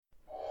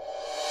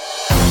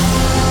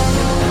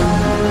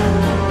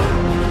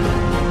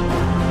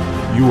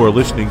You are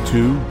listening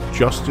to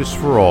Justice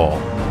for All,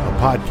 a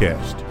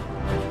podcast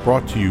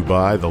brought to you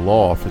by the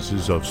law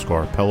offices of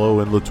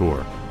Scarpello and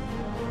Latour.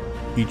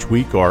 Each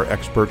week, our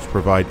experts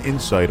provide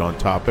insight on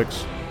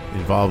topics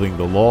involving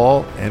the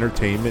law,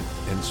 entertainment,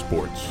 and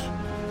sports.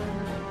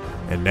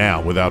 And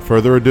now, without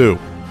further ado,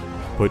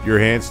 put your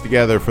hands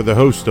together for the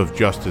host of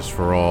Justice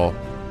for All,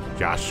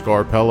 Josh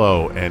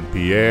Scarpello and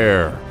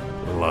Pierre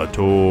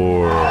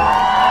Latour.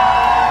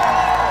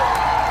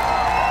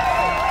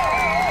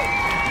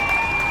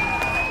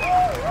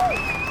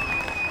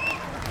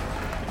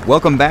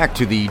 Welcome back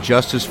to the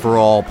Justice for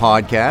All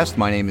podcast.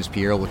 My name is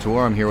Pierre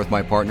Latour. I'm here with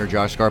my partner,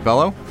 Josh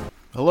Scarpello.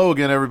 Hello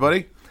again,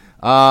 everybody.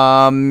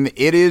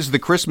 It is the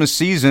Christmas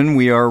season.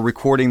 We are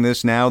recording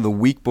this now the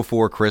week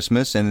before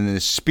Christmas, and in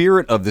the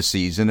spirit of the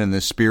season and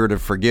the spirit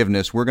of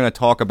forgiveness, we're going to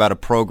talk about a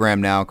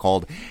program now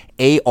called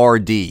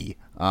ARD.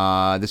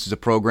 This is a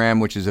program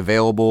which is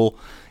available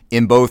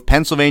in both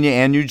Pennsylvania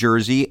and New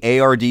Jersey.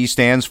 ARD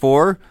stands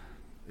for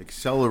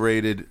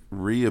Accelerated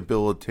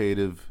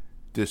Rehabilitative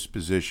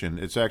Disposition.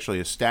 It's actually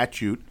a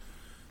statute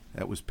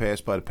that was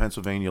passed by the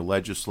Pennsylvania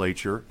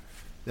legislature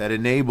that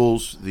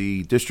enables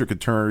the district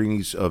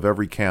attorneys of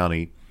every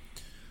county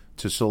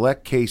to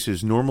select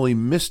cases, normally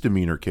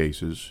misdemeanor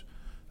cases,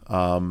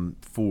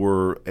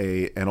 for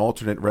an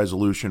alternate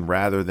resolution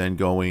rather than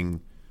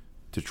going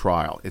to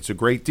trial. It's a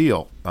great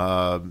deal.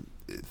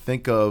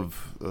 Think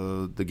of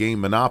the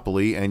game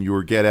Monopoly and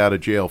your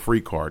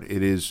get-out-of-jail-free card.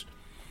 It is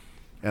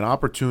an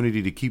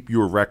opportunity to keep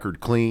your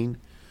record clean,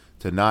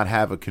 to not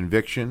have a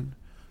conviction,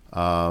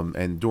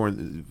 and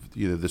during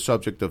the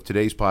subject of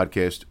today's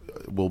podcast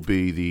will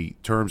be the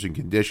terms and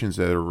conditions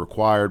that are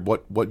required,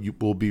 what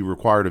will be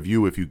required of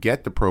you if you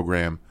get the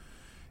program,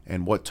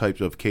 and what types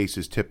of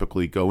cases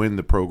typically go in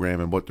the program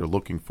and what they're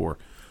looking for.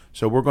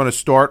 So we're going to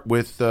start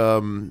with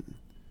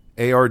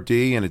ARD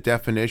and a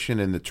definition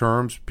and the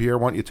terms. Pierre,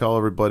 why don't you tell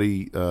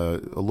everybody a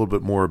little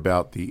bit more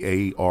about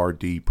the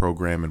ARD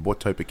program and what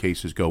type of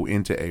cases go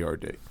into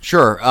ARD?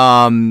 Sure.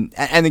 And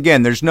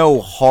again, there's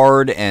no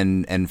hard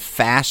and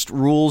fast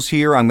rules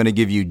here. I'm going to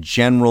give you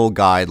general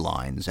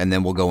guidelines, and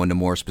then we'll go into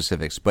more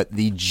specifics. But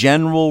the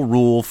general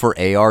rule for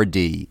ARD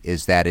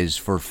is that is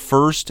for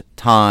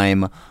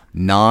first-time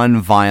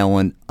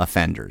non-violent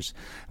offenders.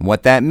 And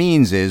what that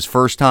means is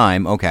first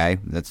time, okay,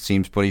 that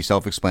seems pretty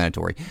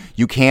self-explanatory.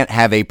 You can't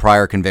have a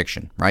prior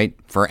conviction, right,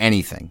 for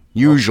anything,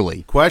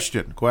 usually.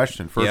 Question.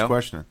 First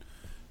question.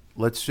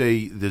 Let's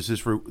say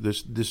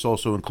this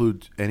also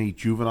includes any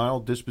juvenile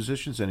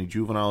dispositions, any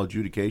juvenile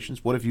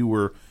adjudications. What if you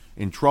were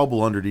in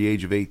trouble under the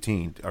age of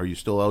 18? Are you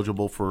still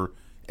eligible for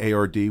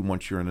ARD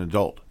once you're an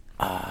adult?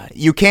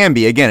 You can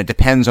be. Again, it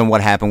depends on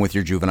what happened with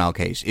your juvenile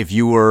case. If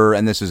you were,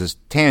 and this is a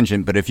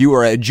tangent, but if you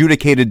were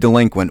adjudicated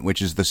delinquent,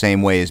 which is the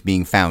same way as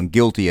being found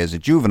guilty as a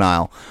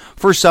juvenile,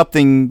 for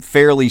something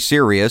fairly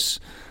serious,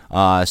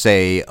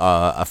 say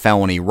a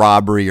felony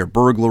robbery or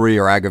burglary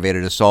or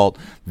aggravated assault,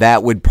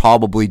 that would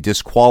probably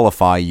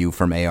disqualify you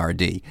from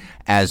ARD.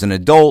 As an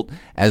adult,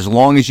 as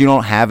long as you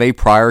don't have a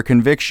prior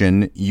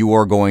conviction, you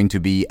are going to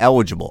be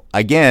eligible.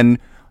 Again,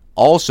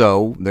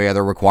 also, the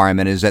other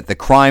requirement is that the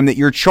crime that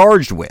you're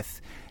charged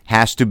with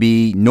has to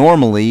be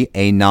normally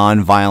a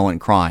non-violent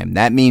crime.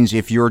 That means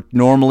if you're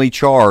normally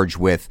charged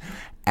with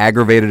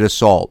aggravated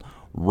assault,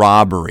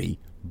 robbery,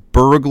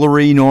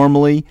 burglary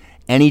normally,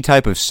 any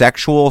type of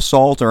sexual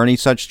assault or any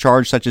such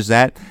charge such as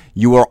that,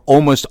 you are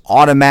almost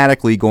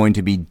automatically going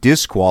to be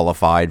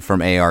disqualified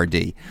from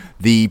ARD.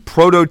 The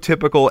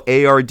prototypical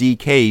ARD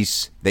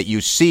case that you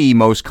see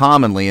most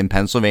commonly in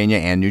Pennsylvania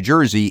and New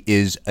Jersey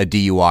is a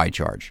DUI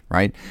charge,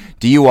 right?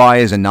 DUI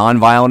is a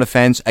nonviolent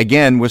offense,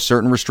 again, with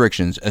certain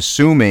restrictions,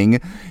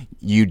 assuming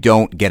you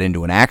don't get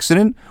into an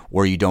accident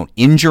or you don't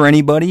injure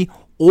anybody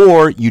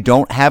or you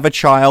don't have a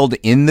child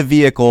in the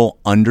vehicle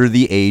under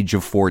the age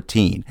of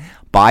 14.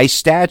 By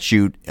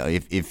statute,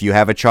 if you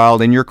have a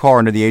child in your car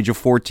under the age of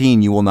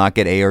 14, you will not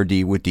get ARD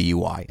with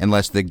DUI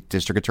unless the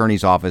district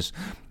attorney's office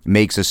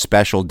makes a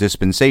special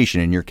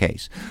dispensation in your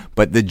case.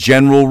 But the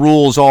general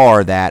rules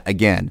are that,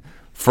 again,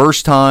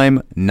 first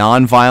time,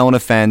 nonviolent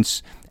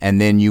offense,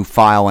 and then you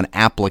file an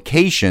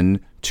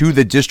application to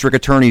the district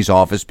attorney's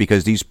office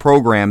because these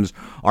programs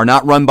are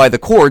not run by the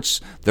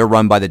courts, they're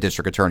run by the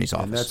district attorney's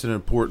office. And that's an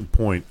important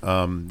point.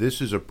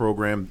 This is a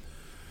program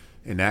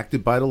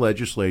enacted by the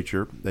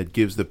legislature that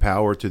gives the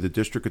power to the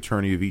district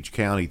attorney of each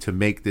county to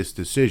make this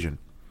decision.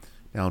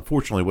 Now,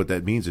 unfortunately, what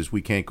that means is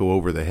we can't go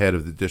over the head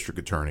of the district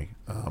attorney,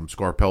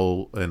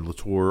 Scarpello and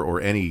Latour,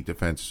 or any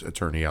defense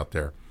attorney out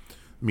there,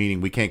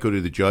 meaning we can't go to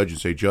the judge and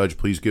say, Judge,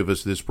 please give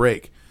us this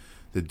break.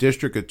 The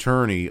district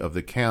attorney of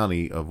the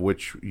county of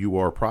which you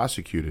are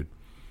prosecuted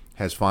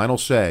has final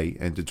say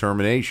and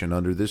determination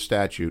under this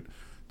statute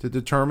to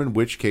determine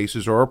which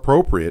cases are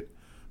appropriate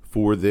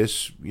for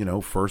this,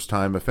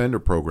 first-time offender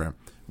program.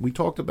 We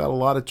talked about a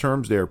lot of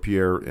terms there,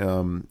 Pierre,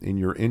 in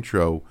your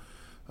intro,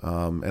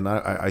 and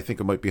I think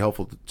it might be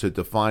helpful to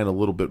define a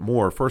little bit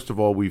more. First of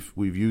all, we've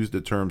used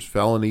the terms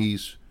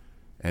felonies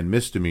and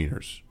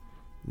misdemeanors.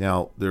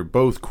 Now, they're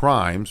both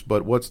crimes,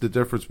 but what's the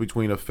difference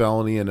between a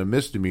felony and a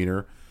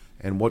misdemeanor?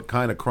 and what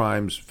kind of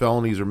crimes,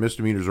 felonies or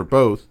misdemeanors or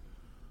both,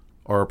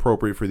 are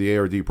appropriate for the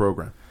ARD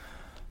program?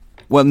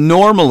 Well,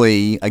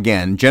 normally,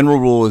 again, general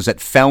rule is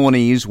that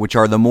felonies, which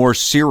are the more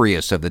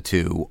serious of the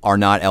two, are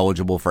not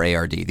eligible for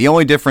ARD. The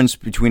only difference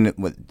between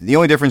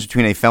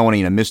a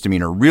felony and a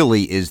misdemeanor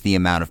really is the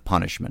amount of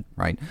punishment,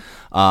 right?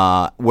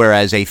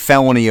 Whereas a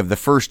felony of the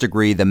first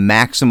degree, the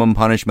maximum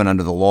punishment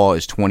under the law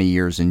is 20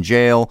 years in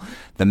jail.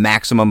 The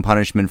maximum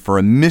punishment for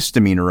a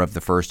misdemeanor of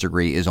the first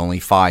degree is only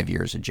 5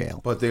 years in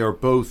jail. But they are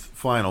both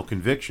final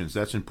convictions.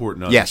 That's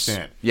important to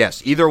understand.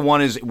 Yes. Either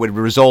one would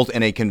result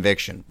in a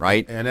conviction,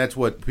 right? And that's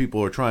what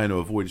people are trying to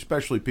avoid,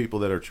 especially people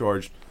that are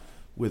charged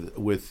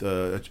with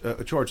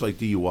a charge like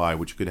DUI,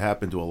 which could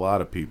happen to a lot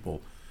of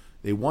people.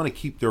 They want to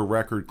keep their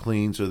record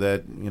clean so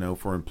that,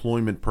 for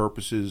employment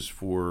purposes,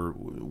 for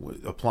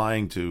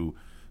applying to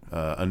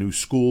a new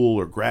school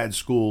or grad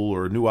school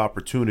or a new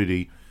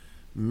opportunity,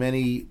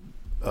 many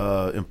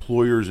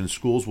employers and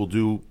schools will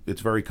do,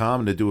 it's very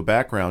common to do a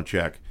background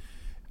check.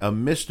 A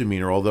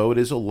misdemeanor, although it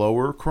is a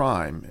lower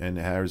crime and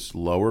has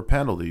lower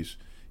penalties,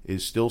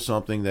 is still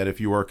something that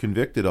if you are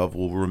convicted of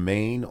will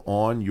remain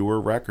on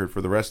your record for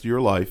the rest of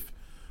your life,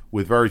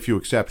 with very few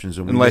exceptions.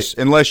 And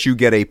unless you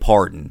get a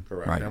pardon.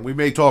 Correct. Right. And we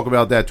may talk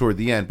about that toward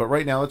the end. But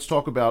right now, let's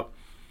talk about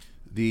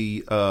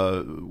we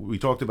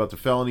talked about the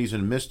felonies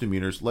and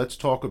misdemeanors. Let's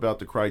talk about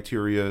the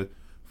criteria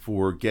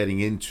for getting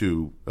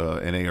into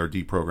an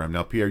ARD program.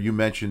 Now, Pierre, you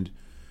mentioned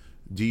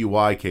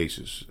DUI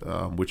cases,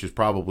 which is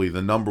probably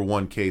the number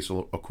one case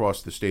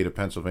across the state of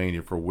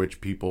Pennsylvania for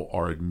which people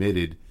are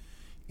admitted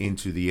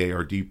into the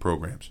ARD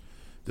programs.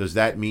 Does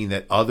that mean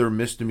that other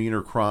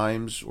misdemeanor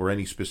crimes or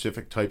any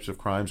specific types of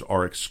crimes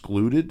are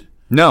excluded?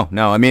 No.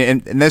 I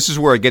mean, and this is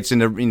where it gets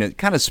into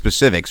kind of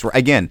specifics.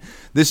 Again,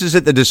 this is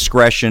at the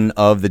discretion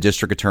of the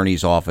district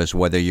attorney's office,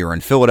 whether you're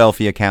in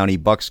Philadelphia County,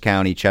 Bucks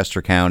County,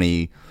 Chester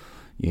County,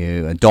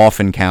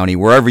 Dauphin County,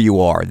 wherever you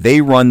are.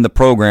 They run the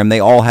program. They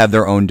all have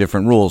their own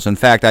different rules. In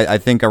fact, I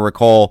think I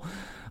recall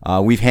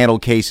we've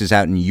handled cases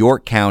out in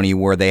York County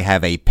where they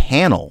have a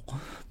panel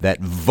that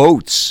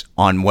votes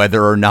on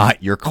whether or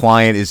not your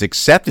client is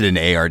accepted in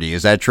ARD.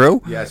 Is that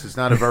true? Yes, it's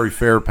not a very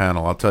fair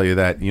panel, I'll tell you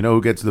that. You know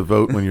who gets the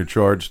vote when you're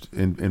charged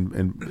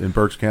in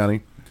Berks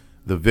County?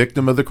 The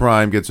victim of the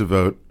crime gets a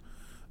vote,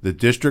 the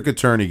district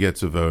attorney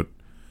gets a vote,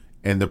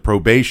 and the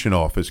probation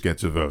office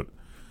gets a vote.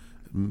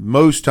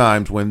 Most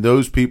times when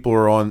those people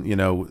are on,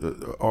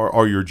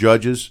 are your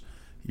judges,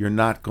 you're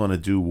not going to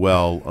do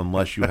well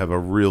unless you have a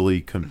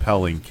really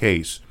compelling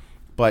case.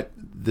 But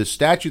the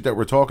statute that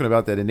we're talking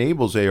about that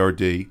enables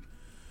ARD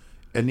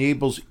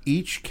enables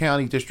each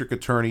county district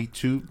attorney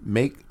to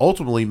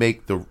ultimately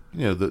make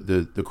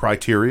the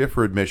criteria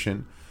for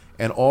admission,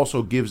 and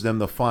also gives them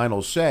the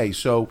final say.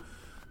 So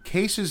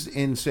cases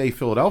in, say,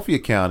 Philadelphia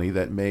County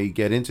that may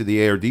get into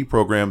the ARD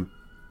program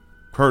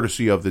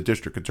courtesy of the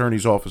district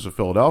attorney's office of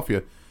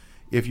Philadelphia,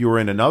 if you were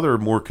in another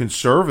more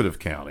conservative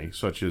county,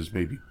 such as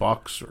maybe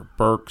Bucks or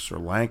Berks or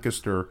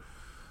Lancaster,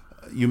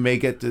 you may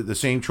get the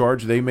same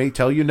charge. They may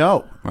tell you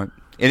no. Right.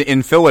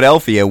 In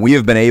Philadelphia, we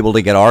have been able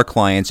to get our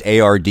clients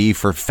ARD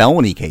for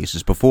felony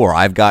cases before.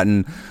 I've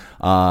gotten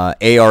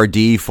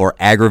ARD for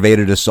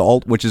aggravated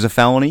assault, which is a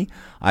felony.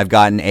 I've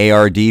gotten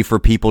ARD for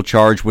people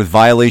charged with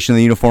violation of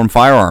the Uniform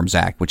Firearms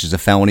Act, which is a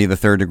felony of the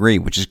third degree,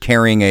 which is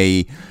carrying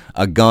a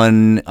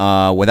gun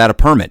without a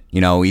permit,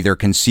 either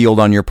concealed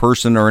on your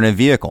person or in a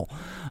vehicle.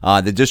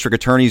 The district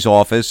attorney's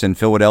office in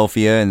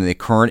Philadelphia and the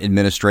current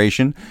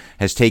administration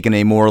has taken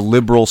a more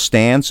liberal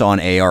stance on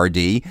ARD.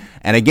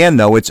 And again,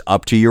 though, it's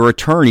up to your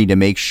attorney to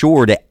make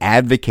sure to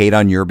advocate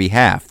on your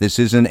behalf. This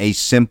isn't a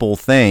simple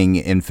thing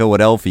in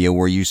Philadelphia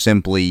where you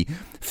simply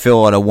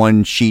fill out a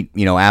one-sheet,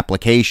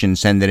 application,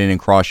 send it in, and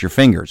cross your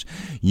fingers.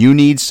 You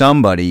need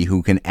somebody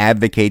who can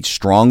advocate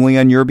strongly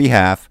on your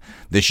behalf.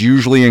 This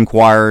usually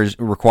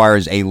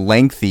requires a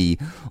lengthy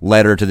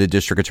letter to the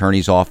district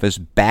attorney's office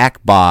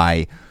backed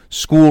by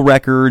school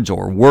records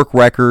or work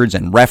records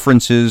and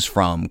references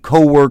from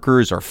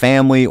coworkers or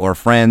family or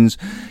friends,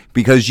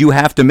 because you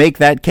have to make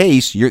that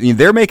case.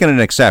 They're making an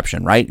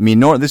exception, right? I mean,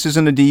 this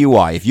isn't a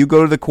DUI. If you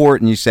go to the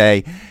court and you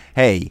say,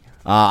 hey,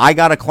 I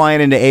got a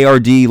client into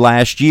ARD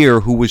last year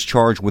who was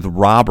charged with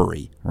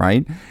robbery,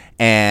 right?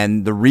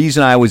 And the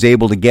reason I was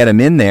able to get him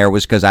in there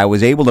was because I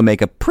was able to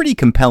make a pretty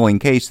compelling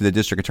case to the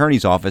district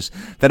attorney's office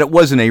that it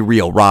wasn't a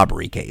real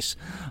robbery case.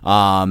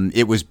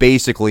 It was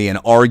basically an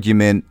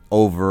argument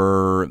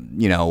over,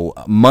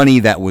 money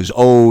that was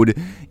owed,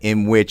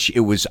 in which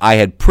I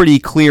had pretty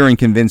clear and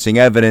convincing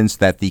evidence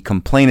that the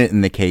complainant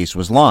in the case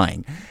was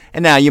lying.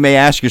 And now you may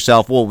ask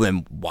yourself, well,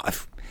 then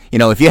what?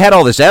 If you had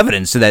all this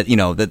evidence that,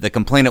 that the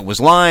complainant was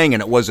lying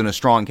and it wasn't a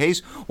strong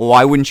case, well,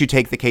 why wouldn't you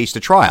take the case to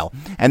trial?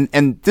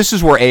 And this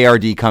is where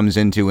ARD comes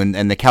into,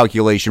 and the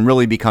calculation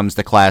really becomes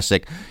the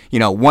classic,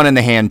 one in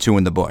the hand, two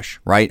in the bush,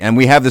 right? And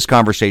we have this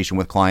conversation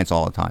with clients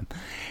all the time.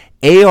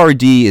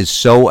 ARD is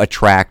so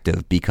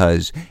attractive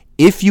because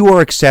if you are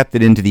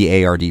accepted into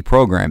the ARD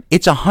program,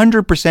 it's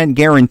 100%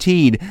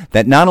 guaranteed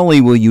that not only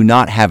will you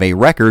not have a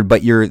record,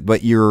 but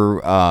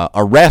your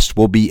arrest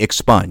will be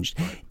expunged.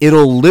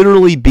 It'll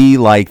literally be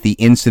like the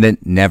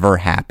incident never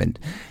happened.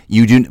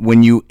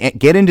 When you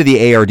get into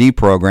the ARD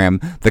program,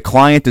 the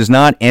client does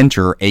not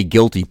enter a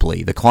guilty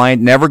plea. The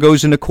client never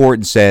goes into court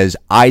and says,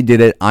 I did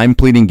it, I'm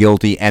pleading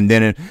guilty, and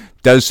then it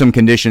does some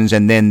conditions,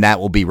 and then that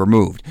will be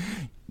removed.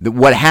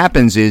 What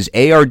happens is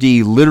ARD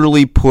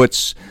literally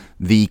puts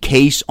the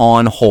case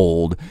on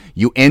hold.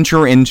 You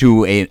enter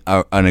into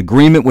an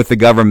agreement with the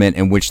government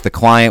in which the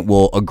client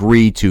will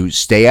agree to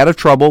stay out of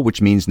trouble,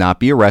 which means not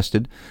be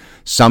arrested,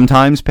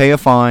 sometimes pay a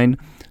fine,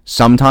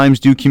 sometimes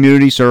do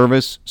community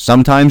service,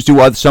 sometimes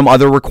do some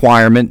other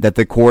requirement that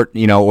the court,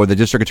 or the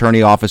district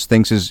attorney office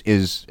thinks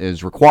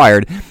is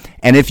required.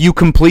 And if you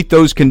complete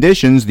those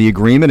conditions, the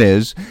agreement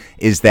is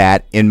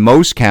that in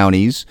most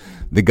counties,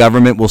 the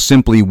government will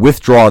simply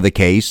withdraw the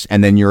case,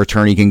 and then your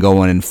attorney can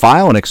go in and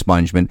file an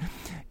expungement.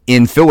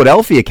 In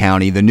Philadelphia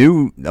County, in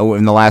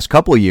the last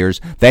couple of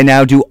years, they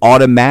now do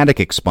automatic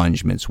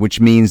expungements, which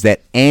means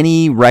that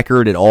any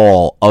record at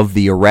all of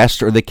the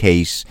arrest or the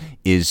case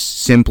is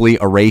simply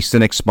erased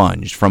and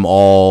expunged from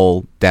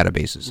all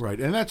databases. Right,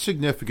 and that's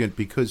significant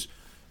because,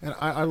 and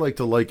I like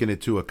to liken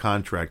it to a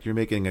contract. You're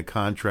making a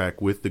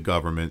contract with the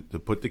government to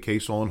put the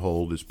case on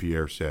hold, as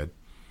Pierre said,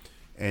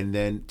 and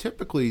then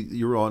typically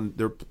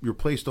you're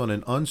placed on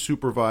an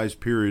unsupervised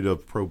period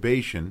of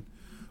probation,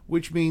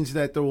 which means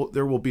that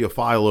there will be a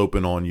file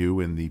open on you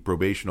in the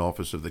probation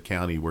office of the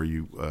county where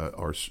you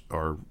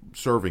are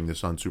serving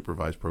this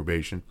unsupervised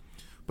probation.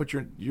 But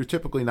you're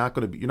typically not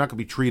going to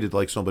be treated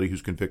like somebody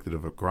who's convicted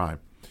of a crime,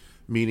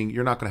 meaning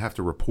you're not going to have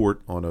to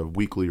report on a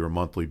weekly or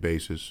monthly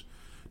basis.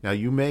 Now,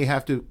 you may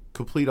have to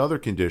complete other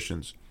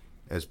conditions,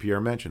 as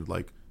Pierre mentioned,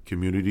 like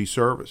community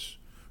service,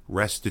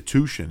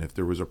 restitution if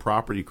there was a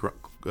property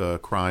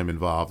crime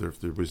involved or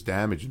if there was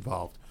damage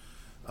involved.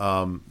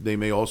 They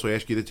may also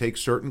ask you to take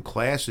certain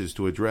classes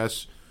to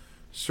address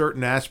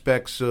certain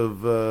aspects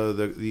of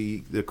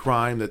the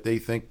crime that they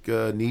think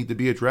need to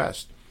be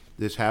addressed.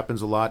 This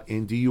happens a lot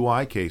in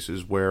DUI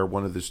cases, where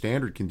one of the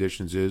standard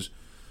conditions is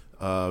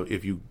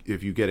if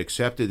you get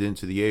accepted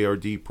into the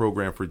ARD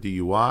program for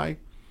DUI,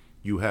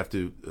 you have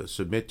to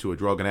submit to a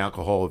drug and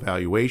alcohol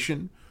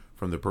evaluation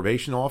from the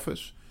probation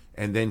office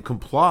and then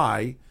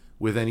comply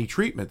with any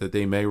treatment that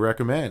they may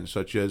recommend,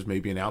 such as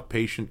maybe an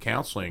outpatient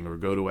counseling or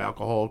go to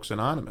Alcoholics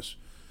Anonymous.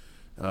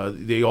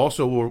 They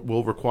also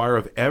will require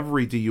of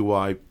every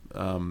DUI,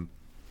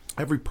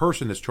 every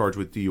person that's charged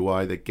with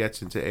DUI that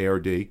gets into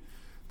ARD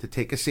to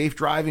take a safe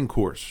driving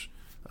course.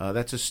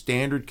 That's a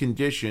standard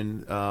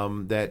condition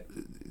that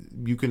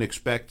you can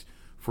expect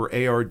for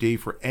ARD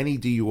for any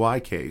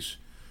DUI case.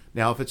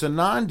 Now, if it's a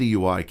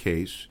non-DUI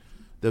case,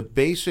 the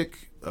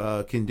basic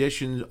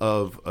condition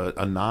of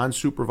a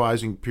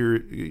non-supervising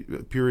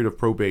period of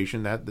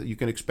probation, that you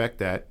can expect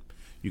that.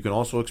 You can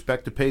also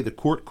expect to pay the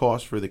court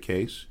costs for the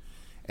case,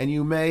 and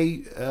you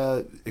may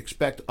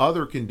expect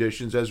other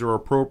conditions as are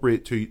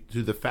appropriate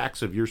to the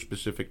facts of your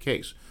specific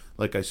case.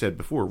 Like I said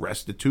before,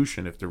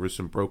 restitution if there was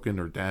some broken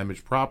or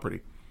damaged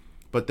property.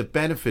 But the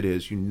benefit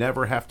is you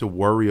never have to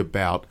worry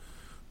about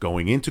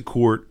going into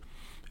court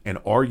and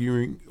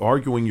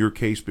arguing your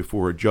case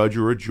before a judge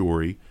or a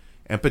jury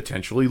and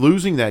potentially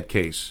losing that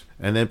case,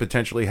 and then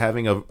potentially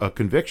having a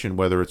conviction,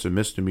 whether it's a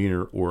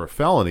misdemeanor or a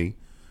felony,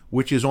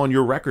 which is on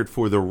your record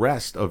for the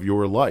rest of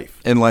your life.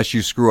 Unless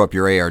you screw up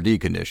your ARD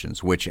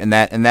conditions, and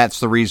that's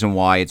the reason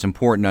why it's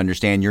important to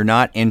understand you're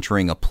not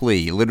entering a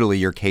plea. Literally,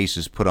 your case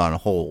is put on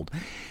hold.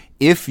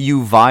 If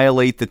you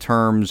violate the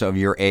terms of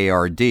your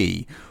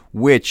ARD,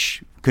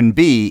 which can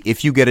be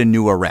if you get a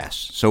new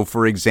arrest. So,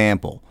 for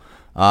example,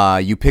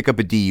 you pick up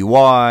a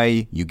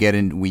DUI,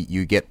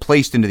 you get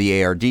placed into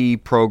the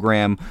ARD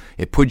program.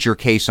 It puts your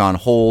case on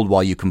hold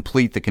while you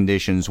complete the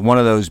conditions, one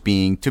of those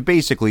being to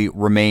basically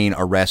remain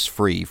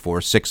arrest-free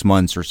for 6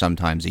 months or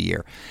sometimes a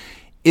year.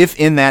 If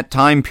in that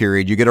time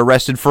period you get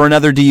arrested for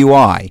another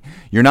DUI,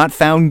 you're not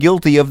found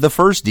guilty of the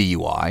first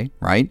DUI,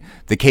 right?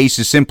 The case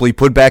is simply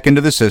put back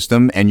into the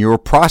system and you're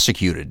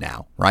prosecuted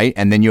now, right?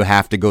 And then you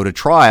have to go to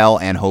trial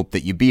and hope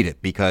that you beat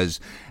it because,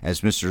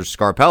 as Mr.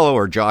 Scarpello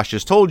or Josh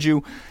just told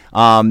you,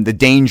 the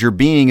danger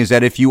being is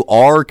that if you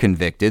are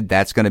convicted,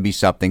 that's going to be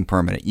something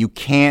permanent. You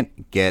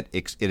can't get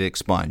it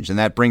expunged. And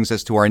that brings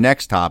us to our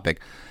next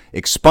topic,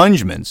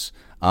 expungements.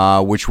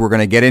 Which we're going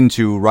to get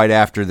into right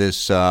after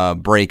this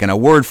break. And a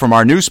word from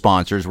our new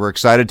sponsors. We're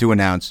excited to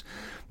announce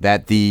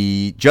that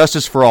the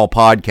Justice for All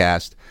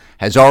podcast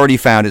has already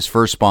found its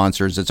first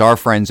sponsors. It's our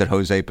friends at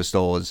Jose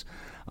Pistolas.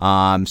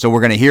 So we're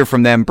going to hear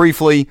from them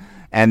briefly,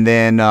 and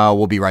then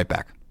we'll be right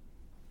back.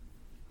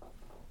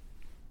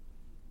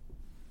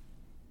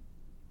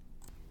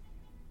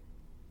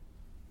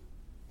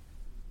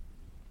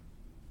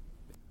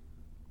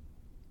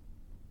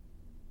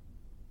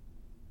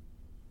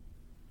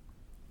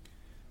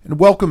 And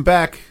welcome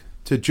back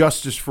to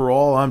Justice for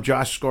All. I'm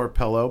Josh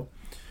Scarpello.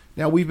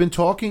 Now, we've been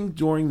talking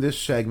during this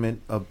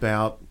segment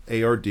about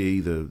ARD,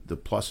 the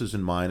pluses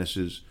and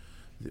minuses,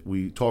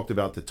 We talked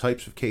about the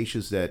types of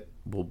cases that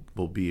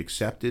will be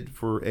accepted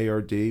for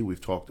ARD.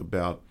 We've talked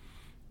about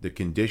the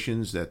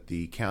conditions that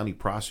the county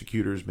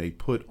prosecutors may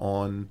put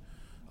on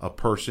a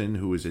person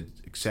who is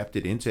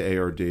accepted into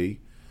ARD.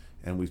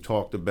 And we've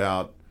talked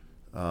about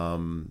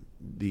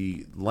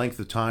the length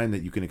of time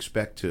that you can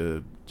expect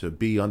to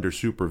be under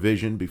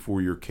supervision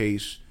before your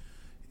case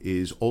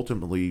is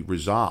ultimately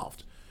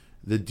resolved.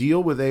 The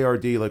deal with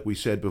ARD, like we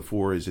said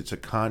before, is it's a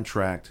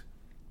contract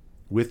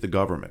with the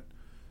government.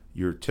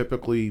 You're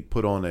typically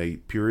put on a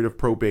period of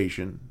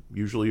probation,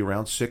 usually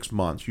around 6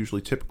 months,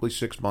 typically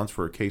 6 months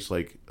for a case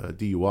like a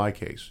DUI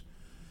case.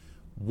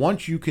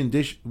 Once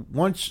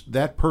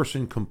that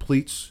person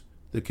completes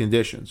the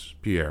conditions,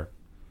 Pierre,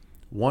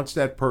 once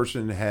that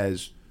person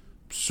has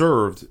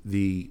served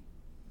the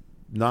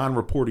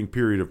non-reporting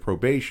period of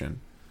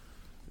probation,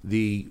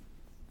 the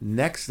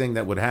next thing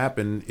that would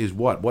happen is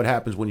what? What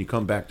happens when you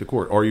come back to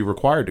court? Are you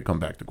required to come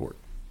back to court?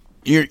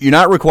 You're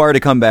not required to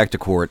come back to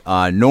court.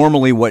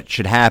 Normally what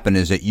should happen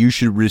is that you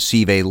should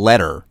receive a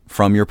letter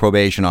from your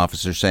probation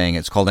officer saying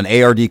it's called an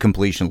ARD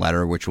completion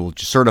letter, which will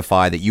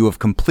certify that you have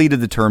completed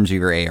the terms of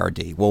your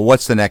ARD. Well,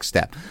 what's the next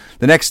step?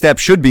 The next step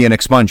should be an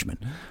expungement.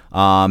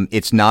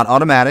 It's not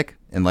automatic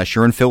unless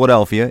you're in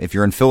Philadelphia. If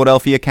you're in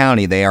Philadelphia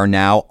County, they are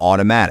now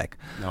automatic.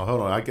 Now,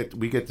 hold on.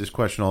 We get this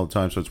question all the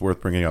time, so it's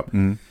worth bringing up.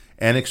 Mm-hmm.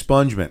 An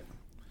expungement.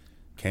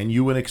 Can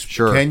you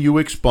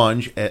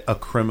expunge a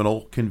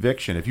criminal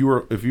conviction? If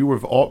you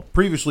have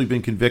previously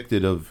been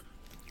convicted of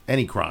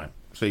any crime,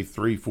 say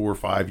 3, 4,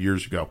 5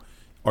 years ago,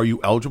 are you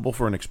eligible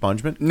for an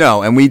expungement?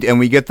 No, and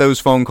we get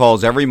those phone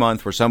calls every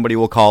month where somebody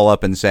will call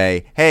up and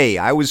say, "Hey,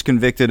 I was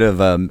convicted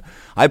of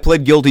I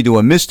pled guilty to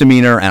a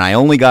misdemeanor and I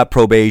only got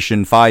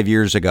probation 5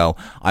 years ago.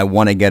 I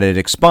want to get it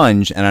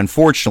expunged." And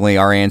unfortunately,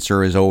 our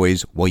answer is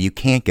always, "Well, you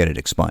can't get it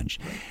expunged."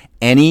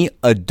 Any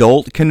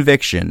adult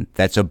conviction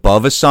that's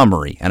above a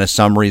summary, and a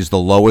summary is the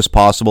lowest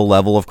possible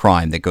level of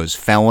crime that goes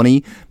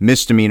felony,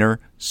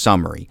 misdemeanor,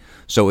 summary.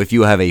 So if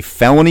you have a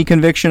felony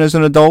conviction as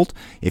an adult,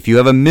 if you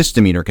have a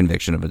misdemeanor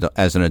conviction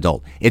as an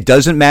adult, it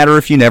doesn't matter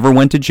if you never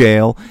went to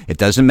jail. It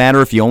doesn't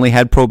matter if you only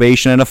had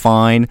probation and a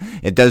fine.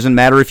 It doesn't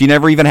matter if you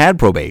never even had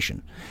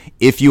probation.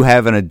 If you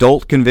have an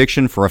adult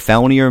conviction for a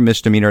felony or a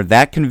misdemeanor,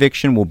 that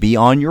conviction will be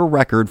on your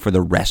record for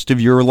the rest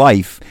of your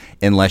life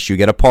unless you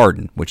get a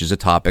pardon, which is a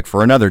topic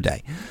for another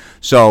day.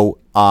 So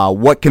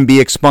what can be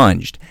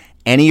expunged?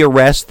 Any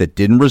arrest that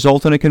didn't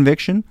result in a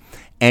conviction,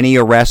 any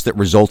arrest that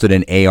resulted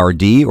in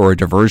ARD or a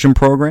diversion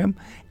program,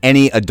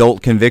 any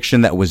adult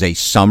conviction that was a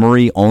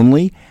summary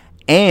only,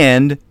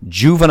 and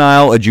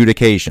juvenile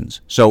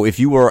adjudications. So if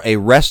you were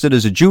arrested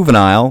as a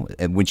juvenile,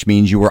 which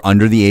means you were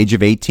under the age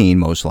of 18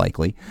 most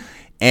likely,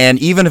 and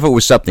even if it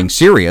was something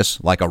serious,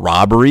 like a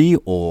robbery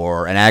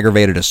or an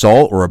aggravated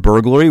assault or a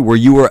burglary, where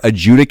you were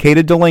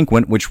adjudicated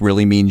delinquent, which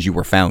really means you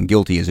were found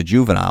guilty as a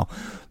juvenile,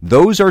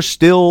 those are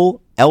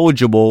still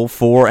eligible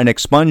for an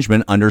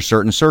expungement under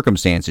certain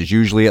circumstances.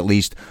 Usually at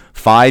least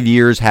 5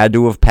 years had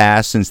to have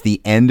passed since the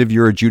end of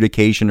your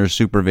adjudication or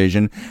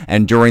supervision,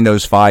 and during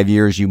those 5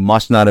 years you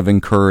must not have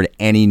incurred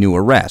any new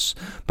arrests.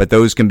 But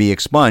those can be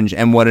expunged,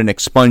 and what an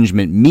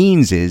expungement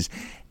means is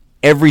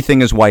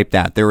everything is wiped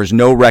out. There is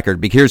no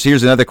record. Because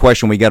here's another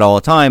question we get all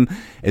the time,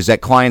 is that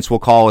clients will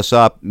call us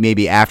up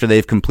maybe after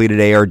they've completed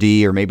ARD,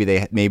 or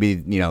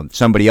maybe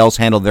somebody else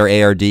handled their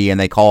ARD, and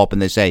they call up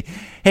and they say,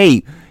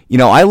 "Hey,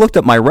 I looked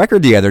up my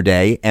record the other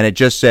day and it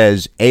just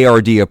says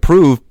ARD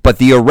approved, but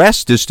the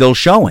arrest is still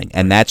showing."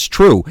 And that's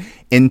true.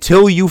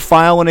 Until you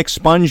file an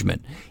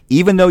expungement,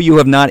 even though you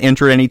have not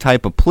entered any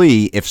type of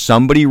plea, if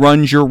somebody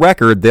runs your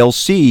record, they'll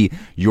see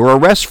your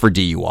arrest for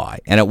DUI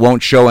and it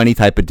won't show any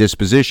type of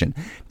disposition.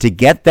 To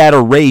get that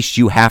erased,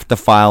 you have to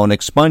file an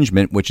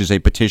expungement, which is a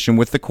petition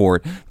with the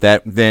court.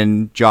 That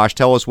then, Josh,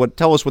 tell us what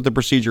the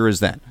procedure is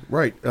then.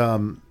 Right.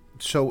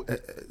 So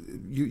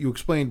you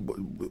explained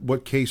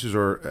what cases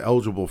are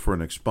eligible for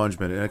an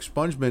expungement. An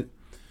expungement,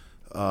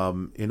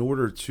 in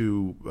order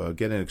to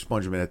get an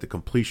expungement at the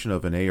completion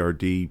of an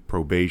ARD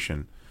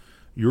probation,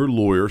 your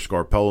lawyer,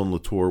 Scarpello and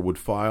Latour, would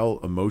file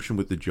a motion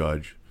with the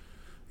judge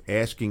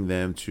asking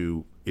them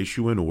to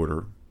issue an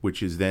order,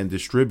 which is then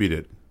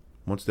distributed.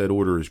 Once that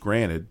order is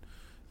granted,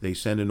 they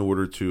send an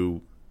order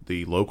to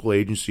the local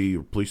agency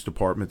or police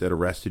department that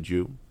arrested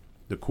you,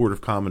 the Court of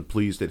Common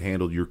Pleas that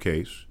handled your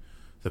case,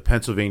 the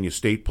Pennsylvania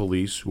State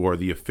Police, who are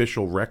the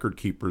official record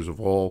keepers of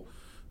all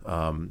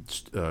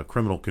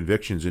criminal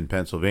convictions in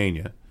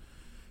Pennsylvania.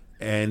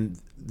 And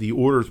the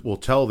orders will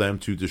tell them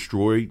to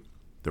destroy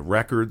the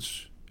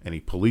records, any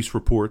police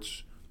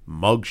reports,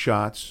 mug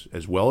shots,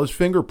 as well as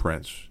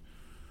fingerprints,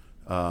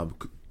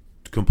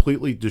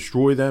 completely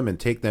destroy them and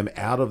take them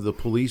out of the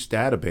police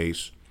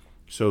database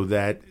so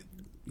that,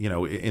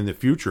 in the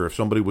future, if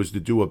somebody was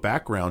to do a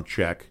background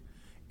check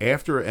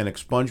after an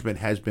expungement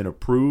has been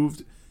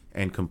approved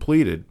and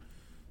completed,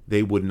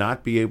 they would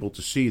not be able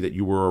to see that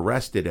you were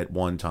arrested at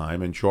one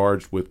time and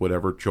charged with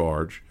whatever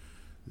charge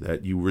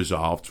that you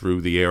resolved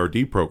through the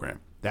ARD program.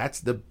 That's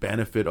the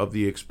benefit of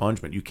the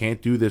expungement. You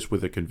can't do this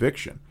with a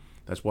conviction.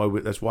 That's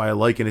why I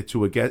liken it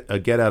to a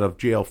get out of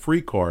jail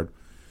free card.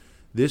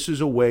 This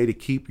is a way to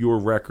keep your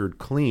record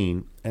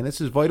clean, and this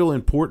is vitally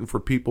important for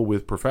people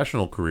with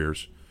professional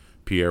careers.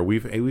 Pierre, we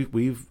have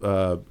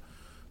handled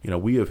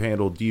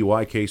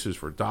DUI cases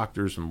for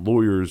doctors and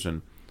lawyers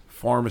and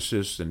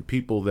pharmacists and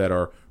people that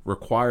are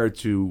required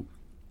to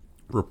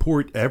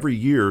report every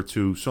year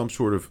to some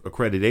sort of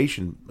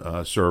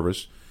accreditation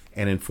service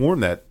and inform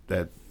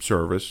that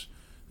service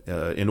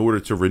in order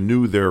to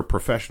renew their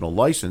professional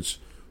license,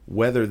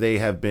 whether they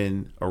have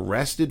been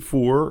arrested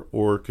for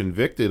or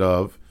convicted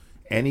of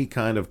any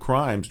kind of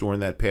crimes during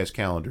that past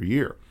calendar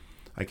year.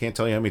 I can't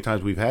tell you how many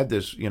times we've had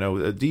this. A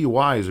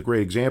DUI is a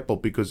great example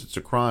because it's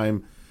a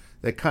crime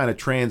that kind of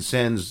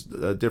transcends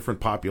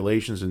different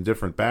populations and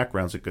different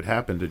backgrounds. It could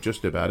happen to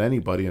just about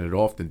anybody, and it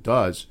often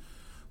does.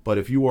 But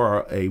if you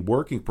are a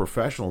working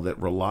professional that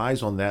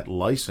relies on that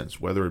license,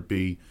 whether it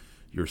be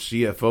your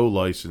CFO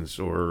license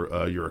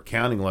or your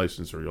accounting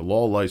license or your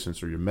law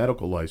license or your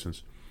medical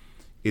license,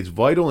 it's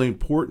vitally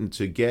important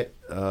to get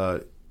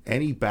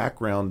any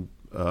background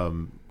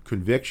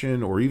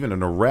conviction or even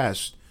an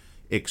arrest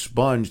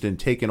expunged and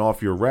taken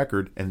off your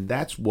record, and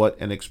that's what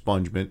an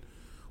expungement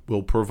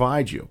will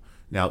provide you.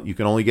 Now, you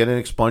can only get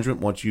an expungement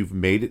once you've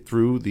made it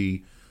through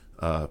the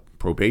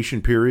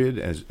probation period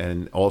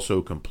and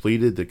also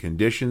completed the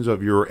conditions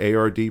of your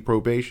ARD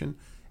probation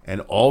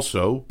and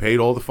also paid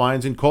all the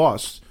fines and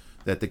costs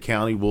that the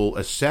county will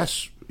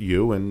assess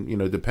you.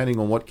 And, depending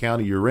on what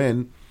county you're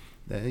in,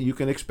 you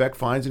can expect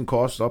fines and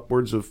costs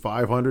upwards of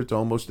 $500 to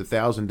almost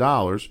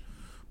 $1,000,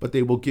 but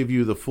they will give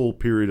you the full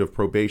period of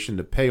probation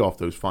to pay off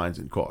those fines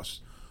and costs.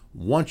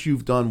 Once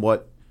you've done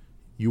what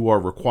you are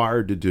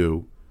required to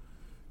do,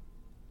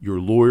 your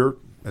lawyer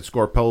at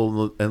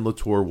Scarpello and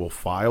Latour will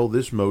file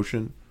this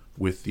motion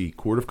with the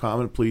Court of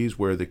Common Pleas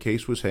where the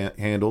case was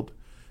handled.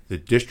 The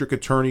district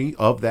attorney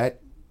of that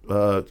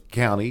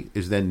county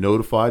is then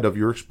notified of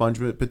your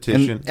expungement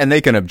petition. And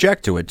they can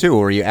object to it, too,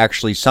 or you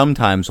actually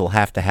sometimes will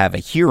have to have a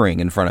hearing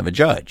in front of a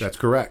judge. That's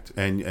correct.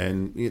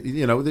 And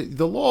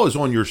the law is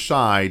on your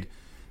side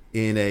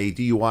in a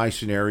DUI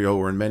scenario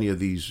or in many of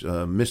these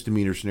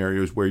misdemeanor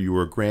scenarios where you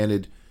are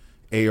granted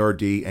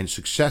ARD and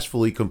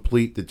successfully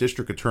complete the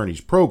district attorney's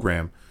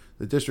program.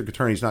 The district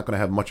attorney is not going to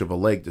have much of a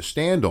leg to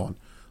stand on.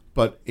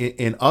 But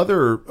in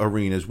other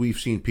arenas, we've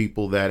seen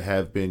people that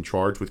have been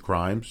charged with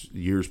crimes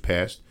years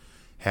past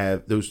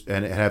have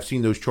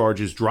seen those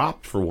charges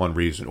dropped for one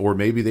reason, or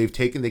maybe they've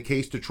taken the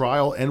case to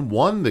trial and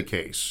won the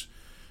case.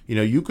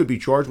 You could be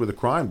charged with a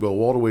crime, go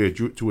all the way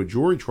to a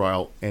jury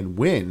trial and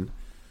win.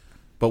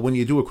 But when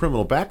you do a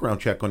criminal background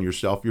check on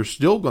yourself, you're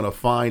still going to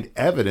find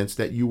evidence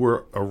that you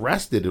were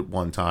arrested at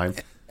one time.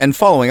 And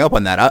following up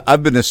on that,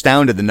 I've been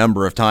astounded the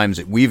number of times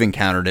that we've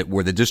encountered it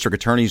where the district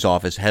attorney's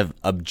office have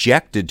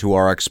objected to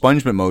our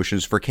expungement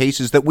motions for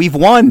cases that we've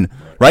won,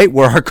 right?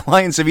 Where our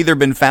clients have either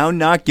been found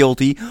not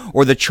guilty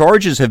or the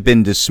charges have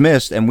been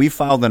dismissed and we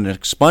filed an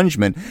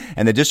expungement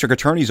and the district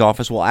attorney's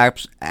office will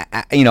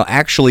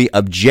actually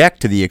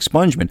object to the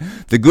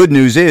expungement. The good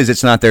news is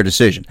it's not their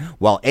decision.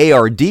 While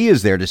ARD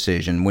is their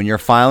decision, when you're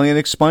filing an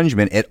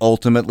expungement, it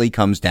ultimately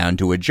comes down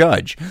to a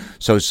judge.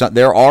 So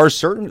there are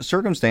certain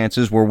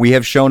circumstances where we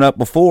have shown up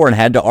before and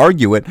had to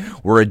argue it,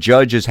 where a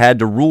judge has had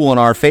to rule in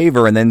our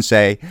favor and then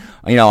say,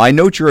 I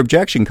note your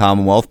objection,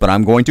 Commonwealth, but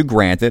I'm going to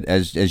grant it.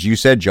 As you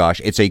said,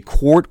 Josh, it's a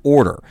court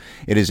order.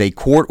 It is a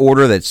court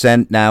order that's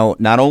sent now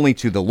not only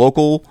to the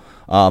local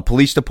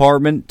police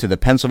department, to the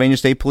Pennsylvania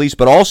State Police,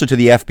 but also to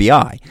the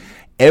FBI.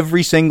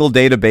 Every single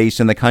database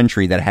in the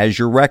country that has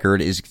your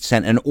record is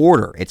sent an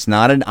order. It's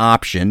not an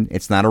option.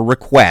 It's not a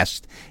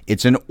request.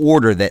 It's an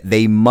order that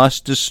they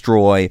must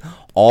destroy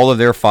all of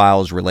their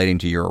files relating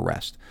to your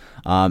arrest.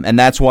 And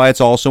that's why it's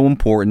also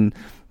important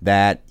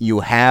that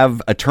you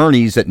have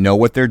attorneys that know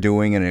what they're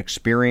doing and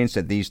experience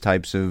at these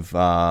types of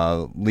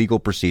legal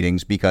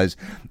proceedings, because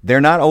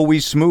they're not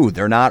always smooth.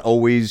 They're not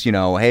always,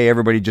 hey,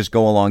 everybody just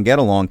go along, get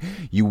along.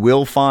 You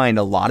will find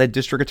a lot of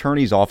district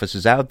attorneys'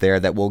 offices out there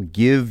that will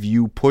give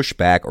you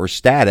pushback or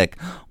static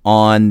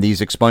on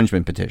these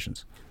expungement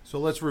petitions. So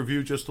let's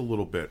review just a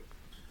little bit.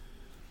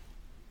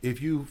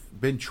 If you've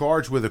been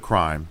charged with a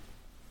crime,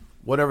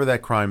 whatever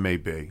that crime may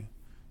be,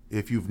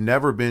 if you've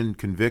never been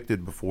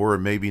convicted before or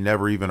maybe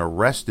never even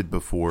arrested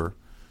before,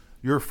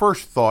 your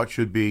first thought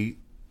should be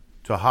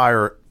to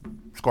hire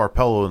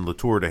Scarpello and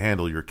Latour to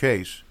handle your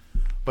case.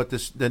 But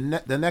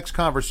the next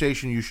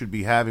conversation you should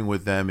be having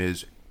with them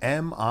is,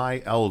 am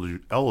I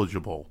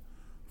eligible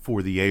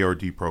for the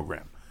ARD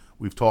program?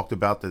 We've talked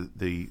about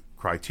the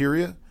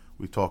criteria.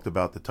 We've talked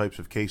about the types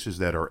of cases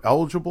that are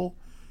eligible.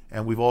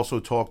 And we've also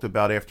talked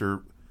about,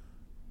 after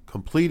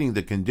completing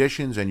the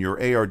conditions and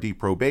your ARD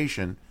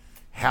probation,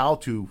 how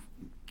to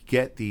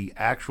get the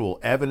actual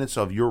evidence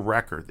of your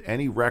record,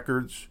 any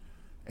records,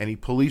 any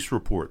police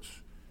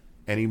reports,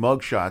 any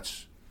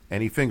mugshots,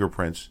 any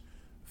fingerprints,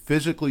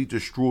 physically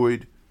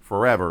destroyed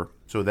forever,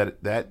 so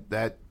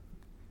that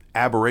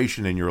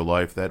aberration in your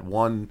life, that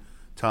one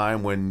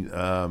time when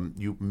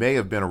you may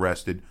have been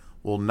arrested,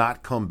 will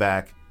not come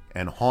back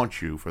and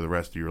haunt you for the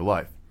rest of your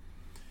life.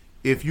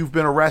 If you've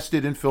been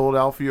arrested in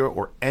Philadelphia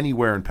or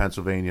anywhere in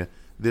Pennsylvania,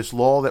 this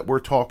law that we're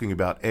talking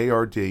about,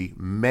 ARD,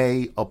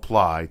 may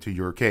apply to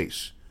your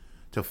case.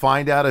 To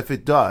find out if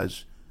it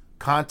does,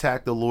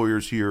 contact the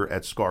lawyers here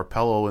at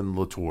Scarpello and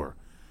Latour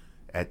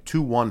at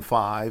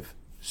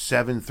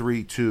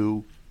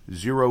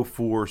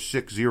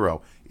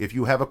 215-732-0460. If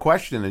you have a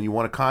question and you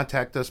want to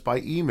contact us by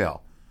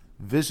email,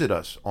 visit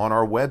us on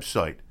our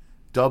website,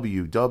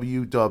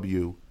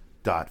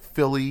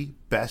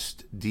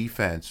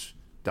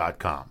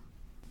 www.phillybestdefense.com.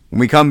 When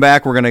we come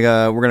back, we're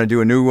gonna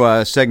do a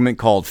new segment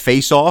called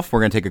Face Off. We're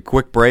gonna take a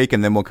quick break,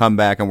 and then we'll come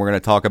back and we're gonna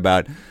talk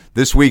about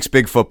this week's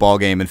big football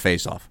game and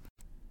Face Off.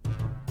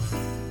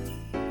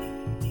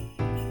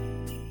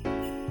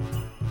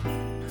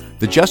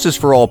 The Justice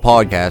for All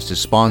podcast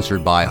is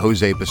sponsored by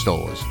Jose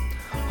Pistolas.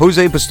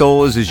 Jose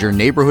Pistolas is your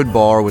neighborhood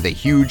bar with a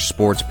huge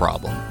sports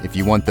problem. If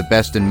you want the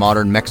best in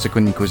modern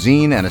Mexican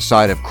cuisine and a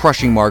side of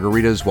crushing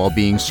margaritas while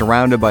being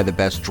surrounded by the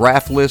best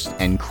draft list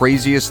and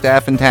craziest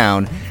staff in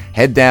town,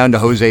 head down to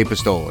Jose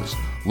Pistolas,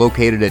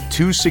 located at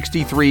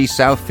 263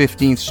 South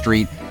 15th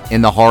Street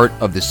in the heart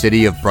of the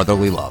city of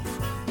brotherly love.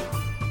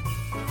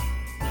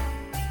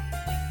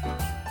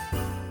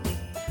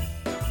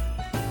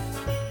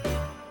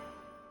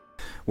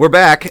 We're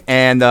back,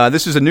 and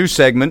this is a new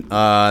segment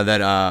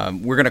that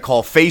we're going to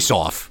call Face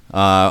Off.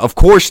 Of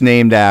course,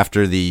 named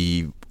after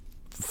the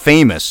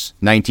famous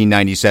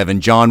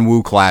 1997 John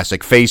Woo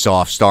classic Face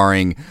Off,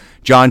 starring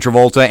John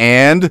Travolta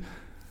and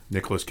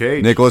Nicolas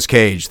Cage. Nicolas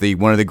Cage,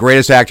 one of the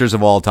greatest actors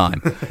of all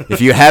time.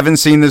 If you haven't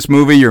seen this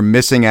movie, you're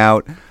missing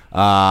out.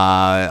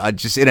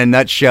 Just in a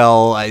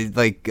nutshell,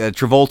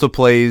 Travolta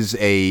plays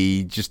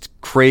a just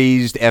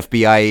crazed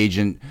FBI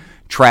agent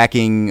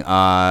tracking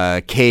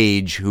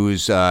Cage,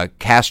 who's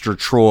Castor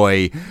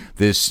Troy,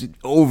 this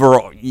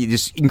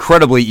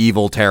incredibly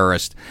evil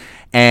terrorist.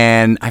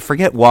 And I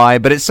forget why,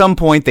 but at some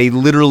point they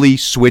literally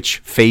switch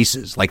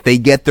faces. Like, they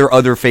get their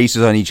other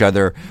faces on each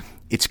other.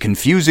 It's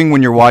confusing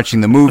when you're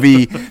watching the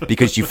movie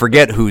because you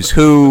forget who's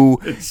who.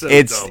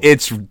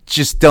 It's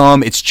just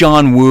dumb. It's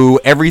John Woo.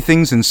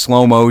 Everything's in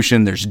slow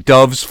motion. There's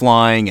doves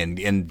flying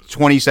and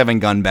 27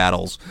 gun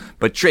battles.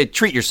 But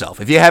treat yourself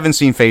if you haven't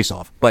seen Face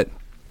Off. But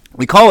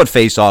we call it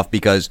Face Off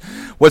because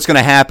what's going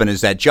to happen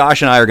is that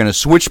Josh and I are going to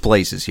switch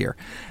places here.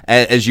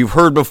 As you've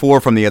heard before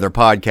from the other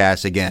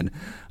podcasts, again,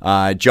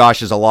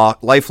 Josh is a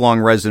lifelong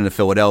resident of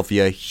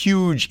Philadelphia,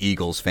 huge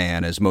Eagles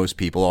fan, as most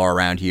people are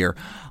around here.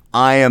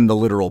 I am the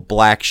literal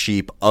black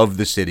sheep of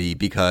the city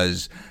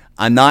because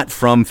I'm not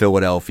from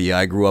Philadelphia.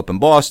 I grew up in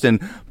Boston,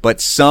 but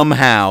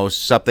somehow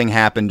something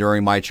happened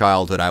during my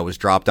childhood. I was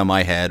dropped on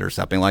my head or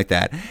something like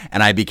that,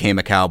 and I became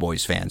a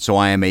Cowboys fan. So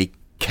I am a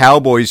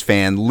Cowboys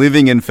fan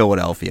living in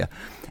Philadelphia,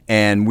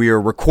 and we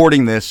are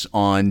recording this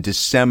on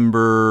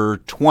December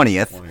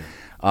 20th.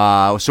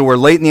 So we're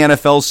late in the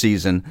NFL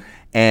season,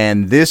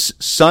 and this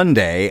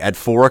Sunday at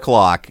 4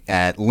 o'clock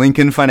at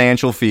Lincoln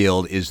Financial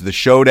Field is the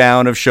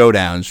showdown of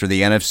showdowns for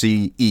the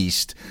NFC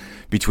East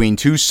between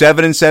two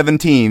 7-7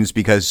 teams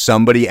because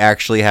somebody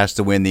actually has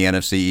to win the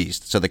NFC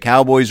East. So the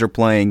Cowboys are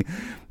playing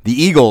the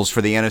Eagles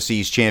for the NFC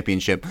East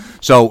Championship.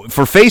 So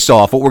for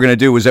face-off, what we're going to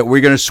do is that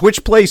we're going to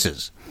switch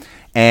places.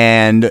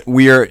 And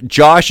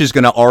Josh is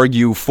going to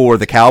argue for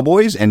the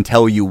Cowboys and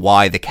tell you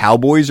why the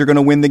Cowboys are going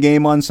to win the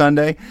game on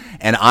Sunday.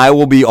 And I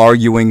will be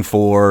arguing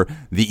for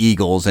the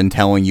Eagles and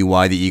telling you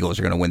why the Eagles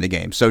are going to win the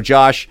game. So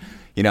Josh,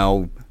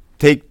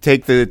 take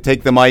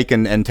the mic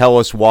and tell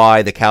us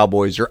why the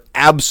Cowboys are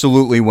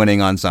absolutely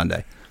winning on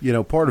Sunday.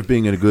 Part of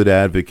being a good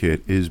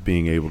advocate is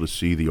being able to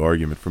see the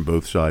argument from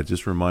both sides.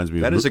 This reminds me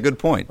that is a good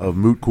point of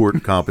moot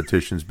court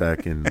competitions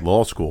back in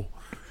law school,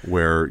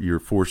 where you're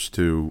forced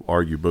to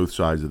argue both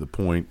sides of the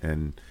point,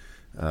 and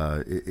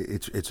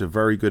it's a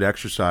very good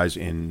exercise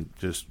in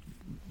just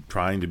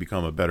trying to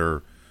become a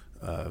better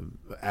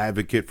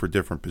advocate for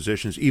different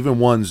positions, even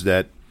ones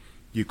that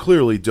you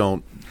clearly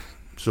don't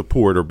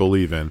support or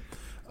believe in.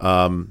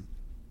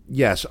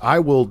 Yes, I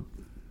will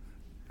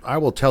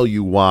tell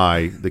you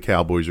why the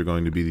Cowboys are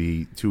going to be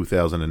the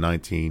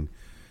 2019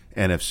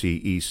 NFC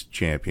East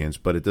champions,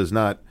 but it does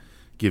not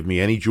give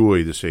me any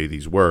joy to say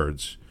these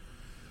words.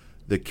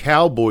 The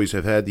Cowboys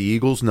have had the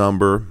Eagles'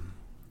 number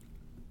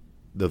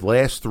the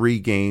last 3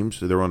 games.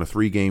 So they're on a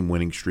 3-game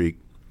winning streak.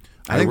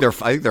 I think they're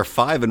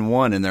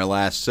 5-1 in their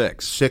last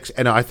 6.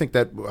 And I think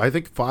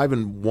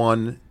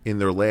 5-1 in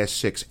their last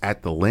 6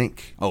 at the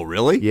Link. Oh,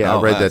 really? Yeah,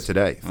 I read that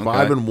today. Okay.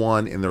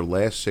 5-1 in their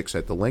last 6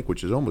 at the Link,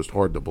 which is almost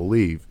hard to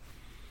believe.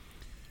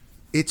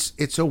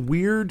 It's a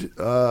weird,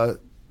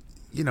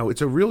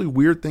 it's a really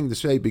weird thing to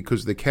say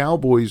because the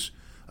Cowboys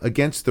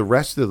against the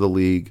rest of the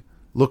league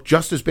look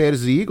just as bad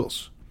as the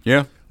Eagles.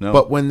 Yeah. No.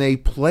 But when they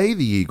play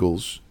the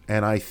Eagles,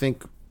 and I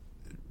think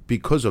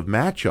because of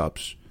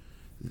matchups,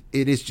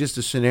 it is just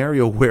a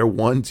scenario where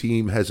one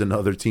team has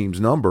another team's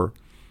number,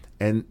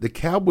 and the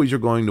Cowboys are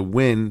going to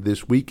win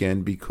this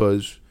weekend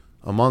because,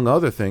 among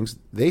other things,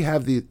 they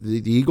have the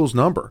Eagles'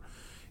 number.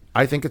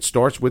 I think it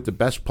starts with the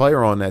best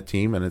player on that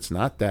team, and it's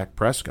not Dak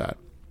Prescott.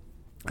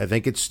 I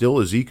think it's still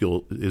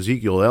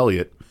Ezekiel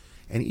Elliott.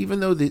 And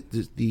even though the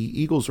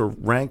Eagles are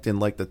ranked in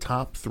like the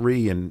top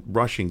 3 in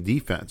rushing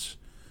defense,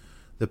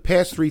 The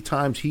past 3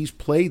 times he's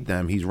played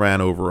them, he's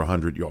ran over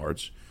 100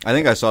 yards. I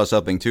think I saw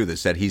something, too, that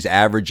said he's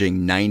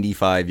averaging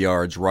 95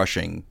 yards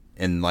rushing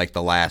in, like,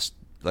 the last,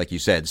 like you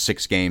said,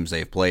 6 games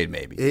they've played,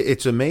 maybe.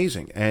 It's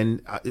amazing.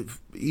 And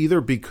either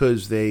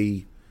because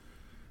they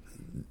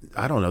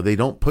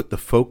don't put the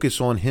focus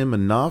on him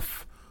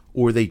enough,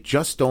 or they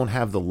just don't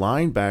have the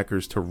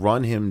linebackers to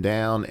run him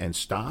down and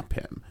stop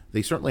him.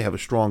 They certainly have a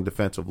strong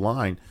defensive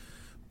line,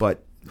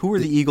 but who are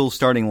the Eagles'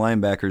 starting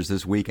linebackers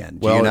this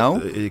weekend? Do you know?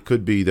 It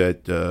could be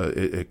that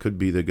it could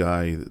be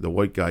the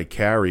white guy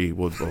Carey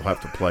will have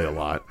to play a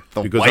lot.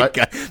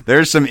 Guy.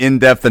 There's some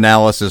in-depth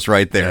analysis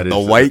right there. The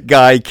white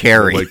guy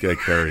Carey. The white guy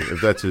Carey. If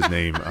that's his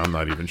name, I'm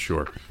not even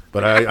sure.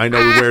 But I know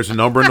he wears a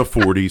number in the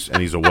 40s,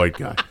 and he's a white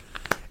guy.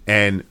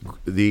 And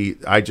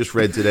I just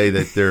read today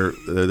that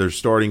their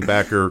starting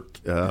backer.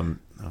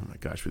 Oh my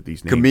gosh, with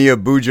these names.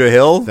 Kamia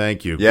Buja-Hill?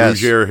 Thank you.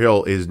 Yes.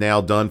 Buja-Hill is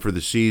now done for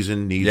the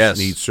season,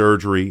 needs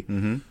surgery,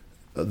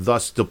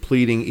 thus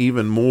depleting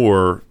even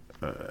more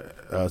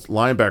a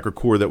linebacker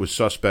core that was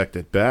suspect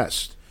at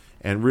best.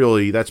 And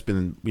really, that's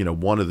been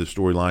one of the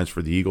storylines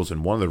for the Eagles,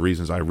 and one of the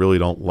reasons I really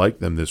don't like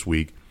them this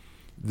week.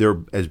 They're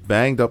as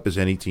banged up as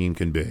any team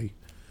can be.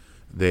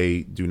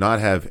 They do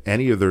not have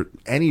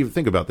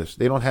think about this.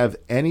 They don't have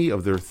any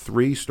of their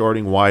 3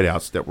 starting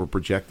wideouts that were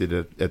projected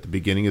at the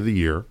beginning of the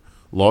year.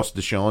 Lost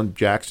Deshaun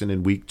Jackson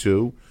in week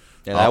 2.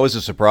 Yeah, that was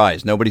a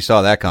surprise. Nobody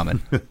saw that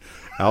coming.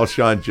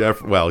 Alshon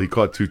Jeffrey, well, he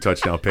caught 2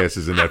 touchdown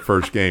passes in that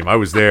first game. I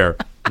was there.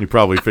 You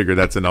probably figured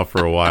that's enough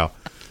for a while.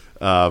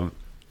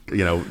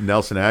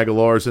 Nelson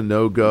Aguilar is a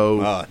no-go.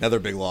 Another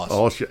big loss.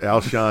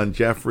 Alshon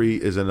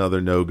Jeffrey is another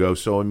no-go.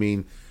 So, I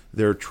mean,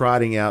 they're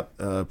trotting out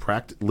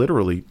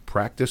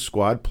practice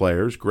squad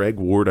players. Greg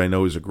Ward, I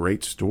know, is a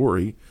great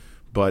story.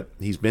 But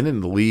he's been in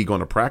the league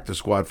on a practice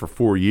squad for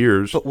 4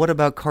 years. But what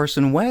about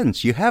Carson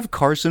Wentz? You have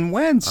Carson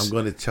Wentz. I'm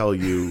going to tell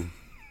you,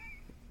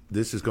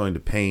 this is going to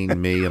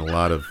pain me and a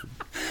lot of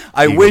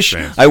I wish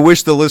fans. I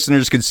wish the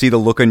listeners could see the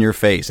look on your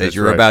face as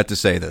you're about to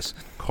say this.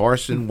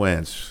 Carson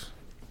Wentz.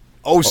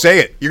 Oh, say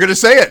it. You're going to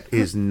say it.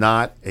 Is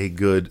not a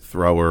good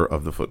thrower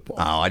of the football.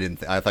 Oh, I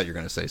didn't. I thought you were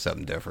going to say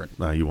something different.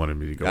 No, you wanted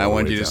me to go. I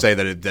wanted you to say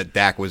that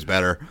Dak was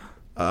better.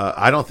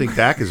 I don't think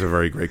Dak is a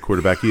very great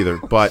quarterback either,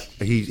 but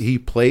he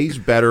plays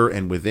better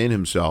and within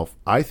himself.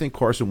 I think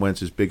Carson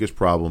Wentz's biggest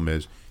problem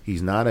is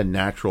he's not a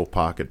natural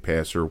pocket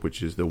passer,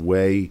 which is the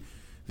way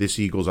this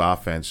Eagles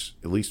offense,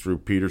 at least through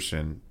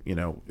Peterson,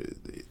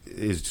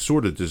 is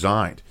sort of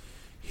designed.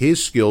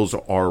 His skills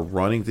are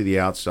running to the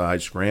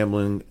outside,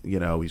 scrambling.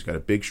 He's got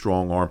a big,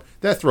 strong arm.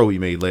 That throw he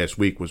made last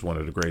week was one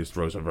of the greatest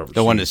throws I've ever seen.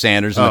 The one to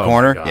Sanders in the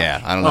corner? Yeah,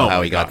 I don't know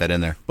how he got that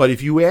in there. But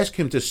if you ask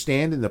him to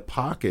stand in the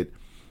pocket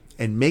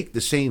and make the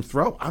same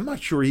throw, I'm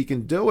not sure he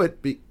can do it,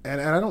 and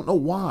I don't know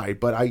why,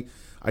 but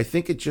I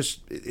think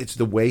it's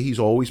the way he's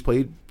always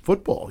played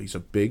football. He's a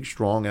big,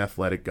 strong,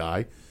 athletic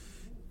guy.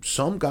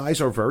 Some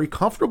guys are very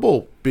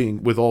comfortable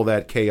being with all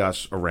that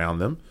chaos around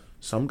them.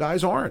 Some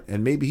guys aren't,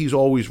 and maybe he's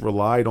always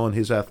relied on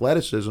his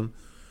athleticism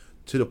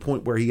to the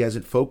point where he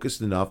hasn't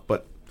focused enough.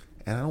 And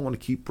I don't want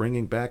to keep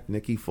bringing back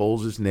Nicky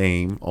Foles'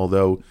 name,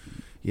 although,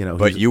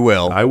 but you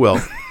will. I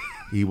will.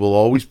 He will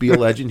always be a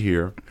legend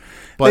here.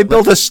 But they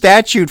built a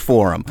statue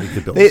for him.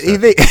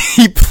 He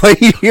he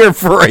played here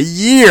for a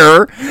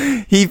year.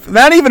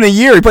 Not even a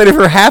year. He played it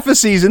for half a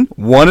season,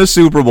 won a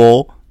Super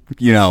Bowl,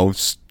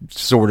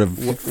 sort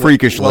of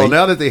freakishly. Well,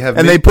 now that they have,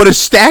 they put a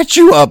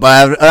statue up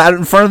out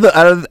in front of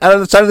out of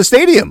the side of the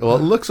stadium. Well,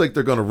 it looks like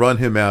they're going to run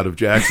him out of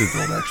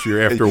Jacksonville next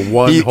year after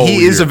one whole year.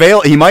 He is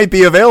available. He might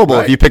be available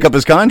if you pick up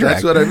his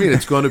contract. That's what I mean.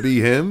 It's going to be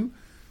him.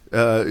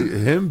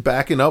 Him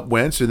backing up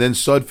Wentz, and then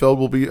Sudfeld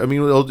will be. I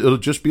mean, it'll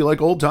just be like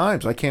old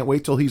times. I can't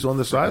wait till he's on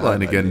the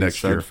sideline again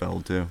next year.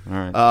 Sudfeld too.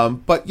 All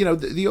right. But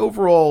the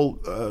overall,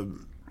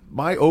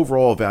 my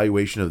overall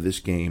evaluation of this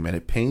game, and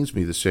it pains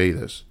me to say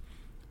this,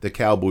 the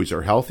Cowboys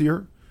are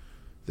healthier.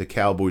 The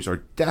Cowboys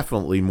are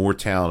definitely more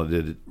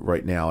talented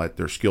right now at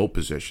their skill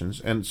positions,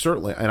 and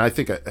I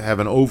think I have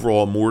an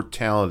overall more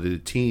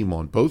talented team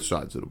on both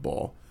sides of the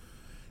ball.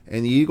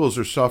 And the Eagles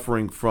are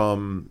suffering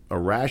from a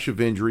rash of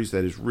injuries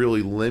that has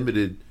really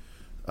limited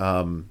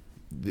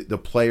the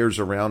players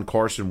around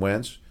Carson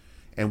Wentz.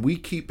 And we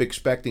keep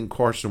expecting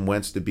Carson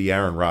Wentz to be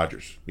Aaron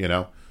Rodgers,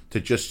 to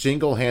just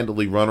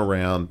single-handedly run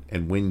around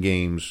and win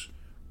games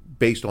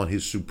based on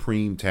his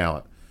supreme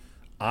talent.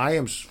 I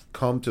am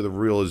come to the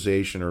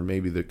realization, or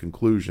maybe the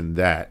conclusion,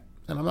 that,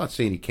 and I'm not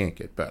saying he can't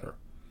get better,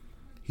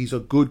 he's a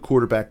good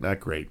quarterback,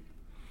 not great.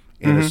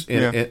 In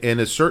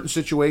a certain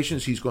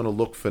situations, he's going to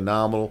look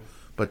phenomenal.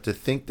 But to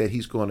think that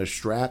he's going to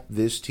strap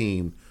this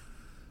team,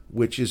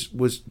 which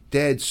was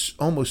dead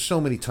almost so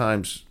many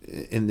times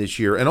in this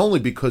year, and only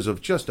because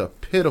of just a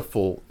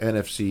pitiful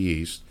NFC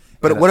East.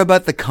 But what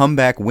about the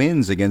comeback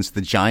wins against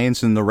the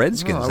Giants and the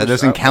Redskins? That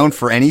doesn't count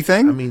for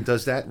anything? I mean,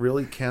 does that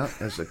really count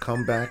as a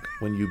comeback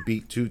when you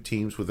beat 2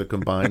 teams with a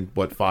combined,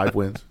 5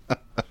 wins?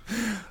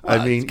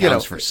 I mean,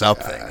 counts for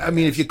something. I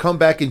mean, if you come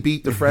back and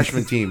beat the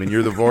freshman team and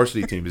you're the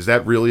varsity team, is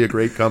that really a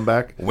great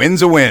comeback?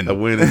 Win's a win. A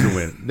win is a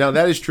win. Now,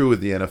 that is true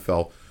with the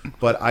NFL,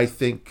 but I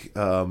think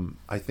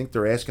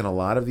they're asking a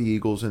lot of the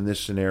Eagles in this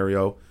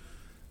scenario.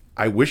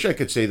 I wish I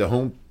could say the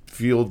home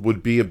field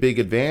would be a big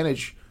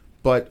advantage,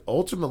 but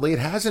ultimately it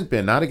hasn't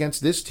been. Not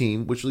against this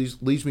team, which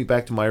leads me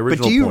back to my original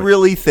point. But do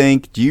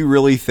you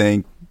really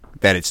think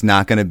that it's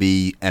not going to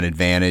be an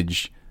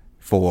advantage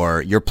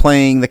for you're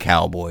playing the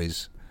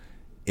Cowboys?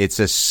 It's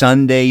a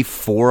Sunday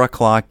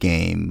 4:00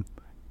 game.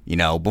 You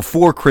know,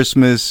 before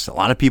Christmas, a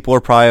lot of people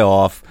are probably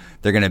off.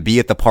 They're going to be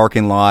at the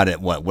parking lot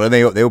at what? What are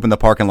they open the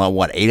parking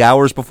lot 8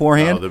 hours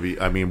beforehand?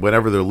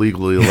 Whenever they're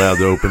legally allowed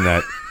to open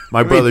that.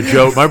 My brother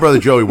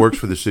Joey works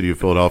for the city of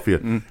Philadelphia,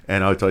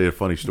 and I'll tell you a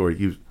funny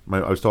story.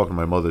 I was talking to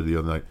my mother the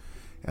other night,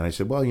 and I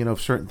said, "Well,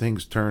 if certain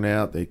things turn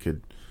out, they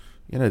could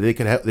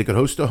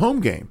host a home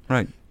game."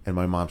 Right. And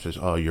my mom says,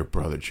 "Oh, your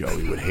brother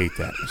Joey would hate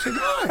that." I said,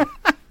 "Why?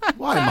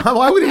 Why, Mom?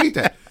 Why would he hate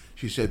that?"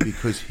 She said,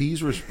 "Because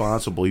he's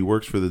responsible. He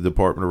works for the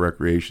Department of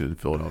Recreation in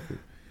Philadelphia.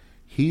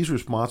 He's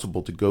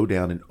responsible to go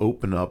down and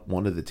open up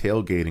one of the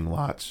tailgating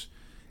lots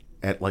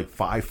at like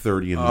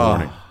 5:30 in the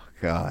morning."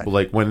 God.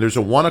 Like when there's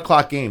a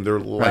 1:00 game, they're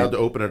allowed to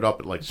open it up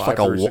at like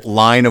 5:30. Like a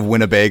line of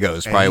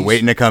Winnebagos probably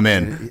waiting to come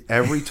in.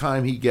 Every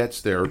time he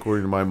gets there,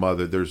 according to my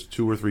mother, there's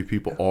 2 or 3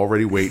 people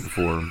already waiting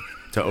for him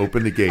to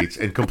open the gates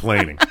and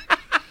complaining.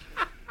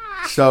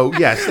 So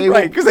yes,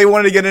 because they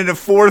wanted to get in at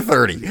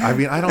 4:30. I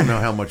mean, I don't know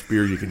how much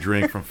beer you can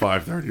drink from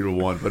 5:30 to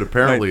 1, but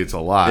apparently it's a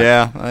lot.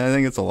 Yeah, I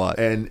think it's a lot.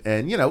 And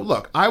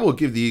look, I will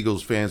give the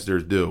Eagles fans their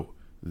due.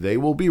 They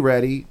will be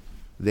ready.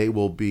 They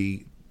will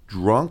be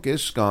drunk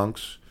as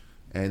skunks.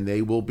 And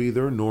they will be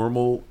their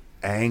normal,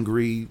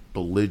 angry,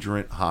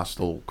 belligerent,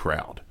 hostile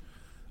crowd.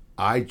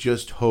 I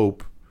just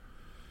hope,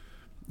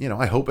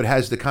 I hope it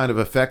has the kind of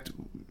effect,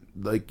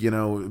 let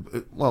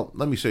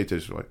me say it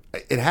this way.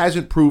 It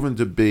hasn't proven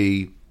to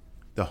be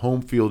the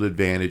home field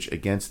advantage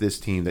against this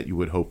team that you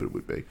would hope it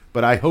would be.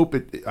 But I hope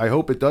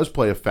it does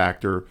play a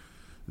factor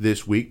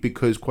this week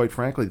because, quite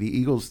frankly, the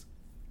Eagles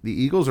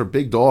are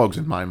big dogs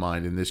in my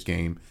mind in this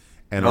game.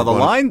 And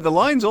the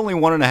line's only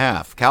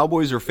 1.5.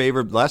 Cowboys are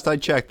favored. Last I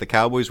checked, the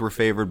Cowboys were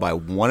favored by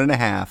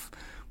 1.5,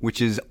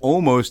 which is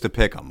almost a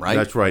pick 'em, right?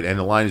 That's right, and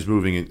the line is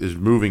moving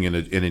in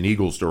an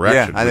Eagles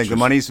direction. Yeah, I think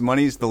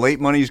the late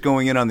money's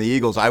going in on the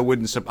Eagles. I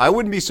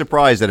wouldn't be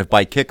surprised that if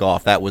by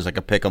kickoff that was like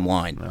a pick 'em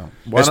line,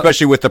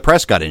 especially with the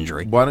Prescott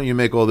injury. Why don't you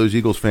make all those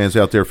Eagles fans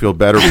out there feel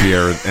better,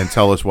 Pierre, and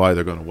tell us why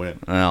they're going to win?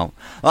 Well,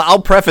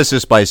 I'll preface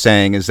this by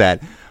saying is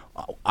that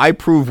I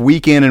prove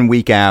week in and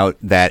week out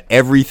that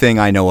everything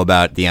I know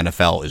about the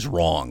NFL is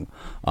wrong.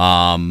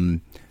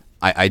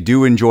 I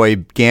do enjoy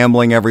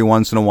gambling every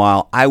once in a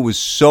while. I was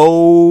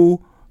so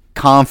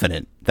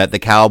confident that the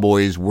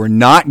Cowboys were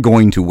not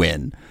going to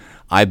win.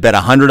 I bet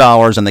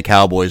 $100 on the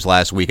Cowboys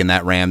last week in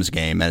that Rams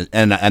game,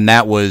 and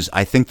that was,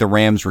 I think the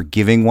Rams were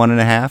giving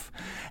 1.5.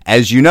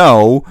 As you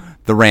know,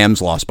 the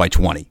Rams lost by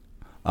 20.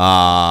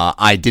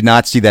 I did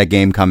not see that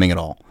game coming at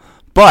all.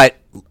 But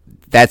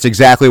that's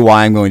exactly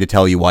why I'm going to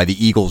tell you why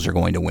the Eagles are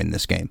going to win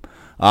this game,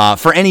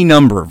 for any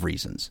number of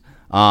reasons.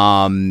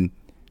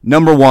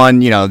 Number one,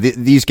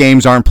 these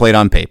games aren't played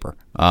on paper.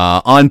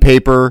 On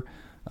paper,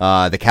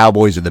 the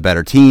Cowboys are the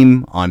better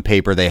team. On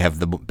paper, they have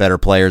the better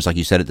players, like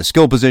you said, at the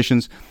skill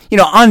positions.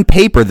 On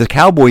paper, the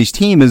Cowboys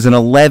team is an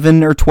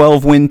 11 or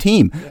 12 win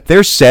team.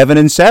 They're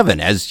 7-7,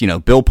 as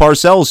Bill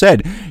Parcells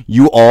said.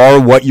 You are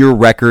what your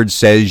record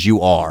says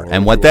you are,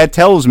 and what that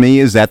tells me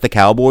is that the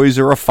Cowboys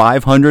are a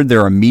 500.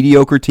 They're a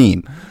mediocre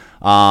team.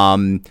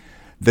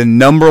 The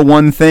number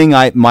one thing,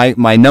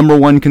 my number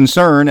one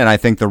concern, and I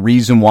think the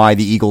reason why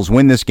the Eagles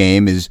win this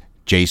game is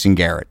Jason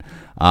Garrett.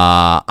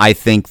 I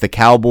think the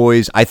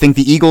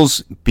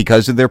Eagles,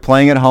 because they're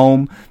playing at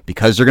home,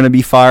 because they're going to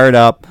be fired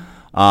up,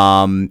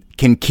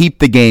 can keep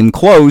the game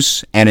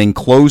close, and in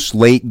close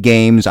late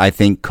games, I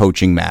think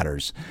coaching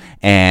matters.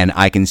 And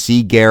I can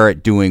see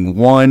Garrett doing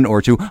 1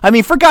 or 2. I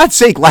mean, for God's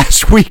sake,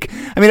 last week,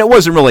 it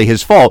wasn't really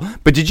his fault,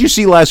 but did you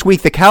see last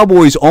week the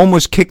Cowboys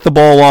almost kicked the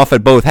ball off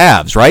at both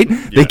halves, right?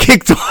 Yeah. They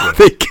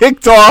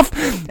kicked off,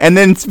 and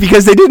then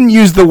because they didn't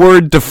use the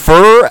word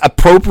defer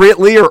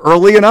appropriately or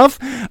early enough,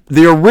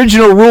 the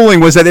original ruling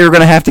was that they were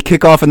going to have to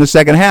kick off in the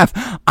second half.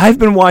 I've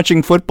been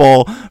watching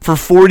football for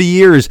 40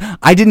 years.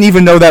 I didn't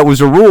even know that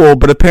was a rule,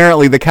 but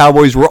apparently the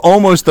Cowboys were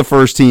almost the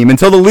first team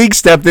until the league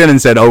stepped in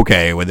and said,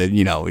 okay, with it,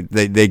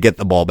 they get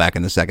the ball back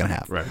in the second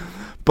half. Right.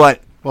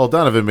 But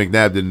Donovan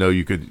McNabb didn't know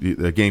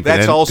the game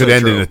could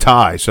end in a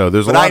tie. So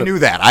there's a lot. But I knew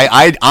that.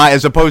 I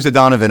as opposed to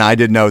Donovan, I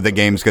did know that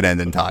games could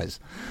end in ties.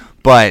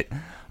 But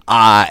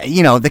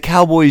the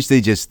Cowboys,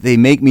 they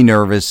make me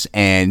nervous,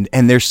 and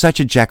they're such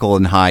a Jekyll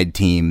and Hyde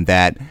team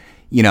that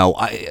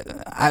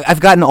I've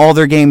gotten all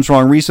their games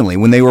wrong recently.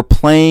 When they were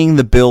playing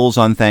the Bills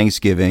on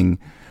Thanksgiving,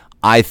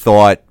 I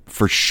thought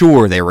for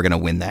sure they were going to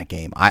win that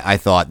game. I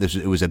thought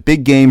it was a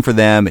big game for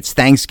them. It's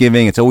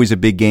Thanksgiving. It's always a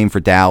big game for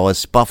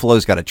Dallas.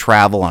 Buffalo's got to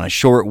travel on a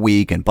short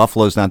week, and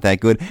Buffalo's not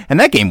that good. And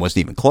that game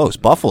wasn't even close.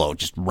 Buffalo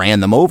just ran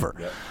them over.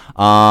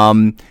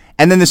 Yeah.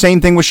 And then the same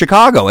thing with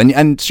Chicago.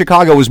 And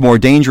Chicago was more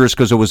dangerous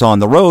because it was on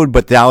the road,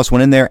 but Dallas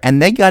went in there and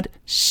they got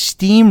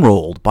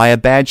steamrolled by a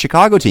bad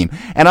Chicago team.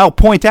 And I'll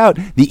point out,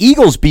 the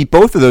Eagles beat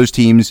both of those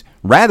teams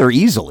rather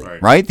easily,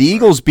 right? The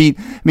Eagles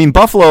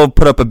Buffalo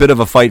put up a bit of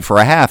a fight for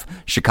a half.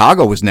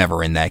 Chicago was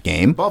never in that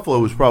game. Buffalo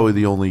was probably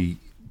the only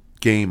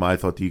game I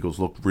thought the Eagles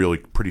looked really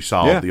pretty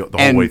solid the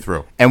whole way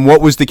through. And what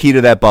was the key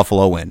to that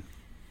Buffalo win?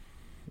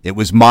 It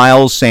was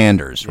Miles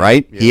Sanders,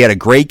 right? Yeah. He had a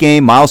great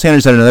game. Miles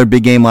Sanders had another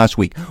big game last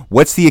week.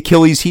 What's the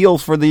Achilles heel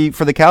for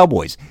the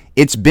Cowboys?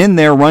 It's been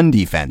their run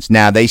defense.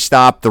 Now, they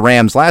stopped the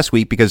Rams last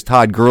week because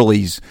Todd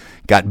Gurley's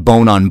got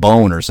bone on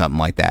bone or something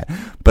like that.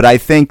 But I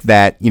think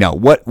that,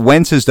 what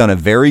Wentz has done a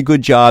very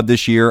good job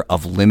this year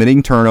of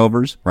limiting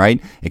turnovers,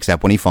 right?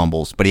 Except when he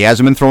fumbles. But he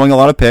hasn't been throwing a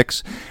lot of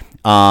picks.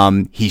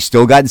 He's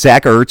still got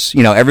Zach Ertz.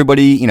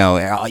 Everybody,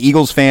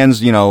 Eagles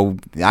fans,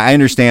 I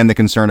understand the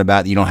concern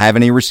about you don't have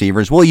any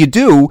receivers. Well, you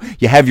do.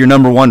 You have your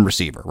number one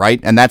receiver,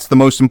 right? And that's the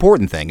most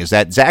important thing is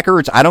that Zach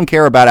Ertz, I don't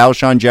care about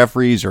Alshon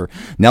Jeffries or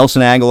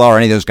Nelson Aguilar or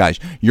any of those guys.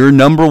 Your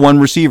number one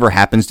receiver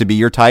happens to be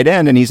your tight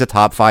end, and he's a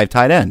top 5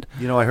 tight end.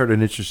 I heard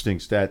an interesting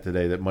stat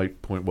today that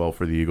might point well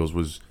for the Eagles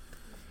was,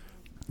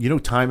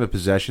 time of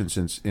possession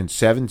since in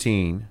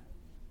 2017,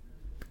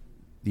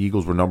 the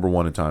Eagles were number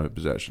 1 in time of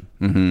possession.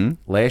 Mm-hmm.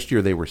 Last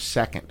year, they were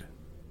second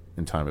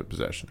in time of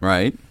possession.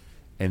 Right.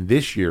 And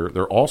this year,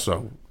 they're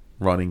also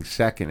running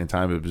second in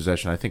time of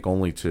possession, I think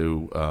only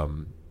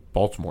to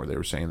Baltimore, they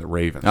were saying, the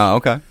Ravens. Oh,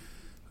 okay.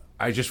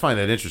 I just find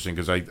that interesting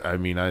because,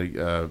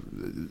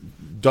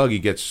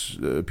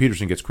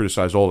 Peterson gets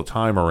criticized all the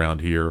time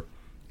around here,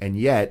 and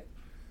yet,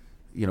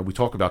 we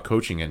talk about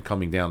coaching and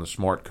coming down to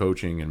smart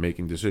coaching and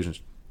making decisions.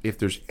 If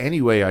there's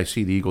any way I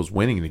see the Eagles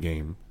winning the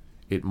game,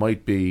 it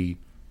might be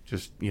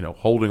just,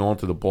 holding on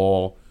to the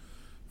ball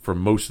for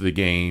most of the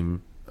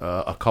game,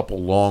 a couple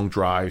long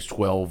drives,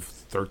 12,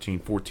 13,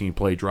 14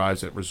 play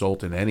drives that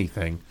result in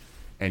anything,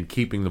 and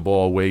keeping the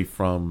ball away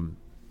from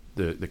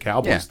the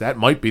Cowboys. Yeah. That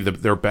might be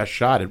their best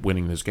shot at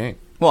winning this game.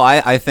 Well,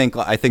 I think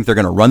they're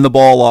going to run the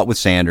ball a lot with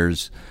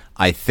Sanders.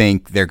 I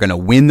think they're going to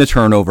win the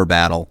turnover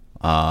battle,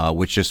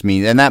 which just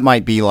means, and that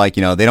might be like,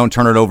 they don't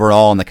turn it over at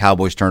all and the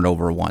Cowboys turn it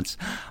over once.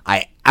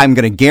 I'm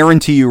going to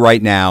guarantee you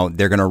right now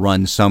they're going to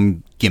run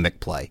some gimmick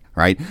play,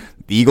 right?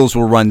 The Eagles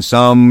will run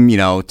some,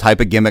 type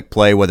of gimmick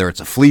play, whether it's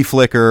a flea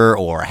flicker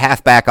or a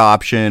halfback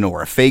option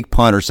or a fake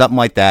punt or something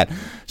like that.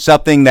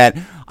 Something that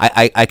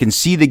I can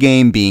see the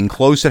game being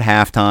close at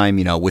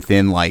halftime,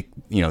 within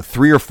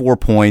 3 or 4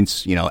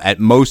 points, at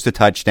most a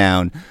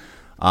touchdown.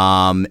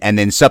 And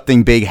then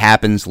something big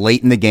happens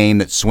late in the game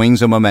that swings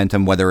the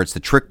momentum, whether it's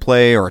the trick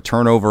play or a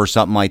turnover or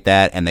something like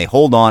that, and they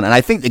hold on. And I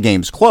think the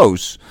game's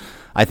close.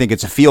 I think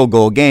it's a field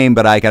goal game,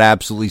 but I could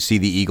absolutely see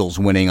the Eagles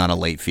winning on a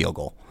late field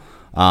goal.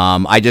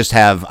 The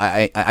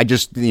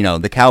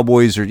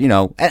Cowboys are,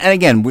 and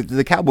again,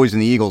 the Cowboys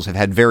and the Eagles have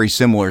had very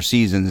similar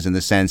seasons in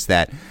the sense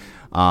that,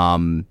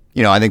 I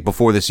think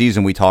before the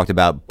season we talked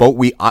about,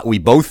 we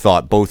both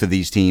thought both of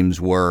these teams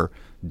were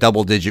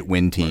double-digit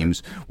win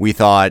teams. Right. We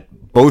thought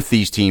both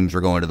these teams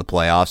were going to the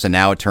playoffs, and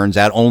now it turns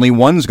out only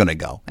one's going to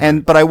go.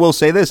 But I will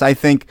say this, I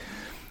think,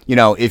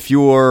 if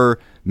you're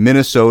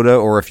Minnesota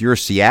or if you're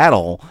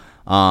Seattle,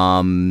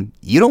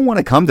 you don't want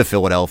to come to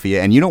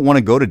Philadelphia and you don't want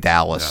to go to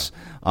Dallas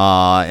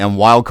on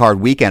wild card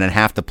weekend and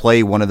have to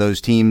play one of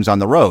those teams on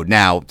the road.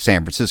 Now,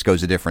 San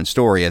Francisco's a different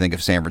story. I think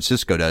if San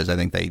Francisco does, I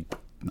think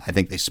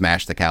they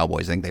smash the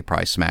Cowboys. I think they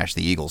probably smash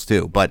the Eagles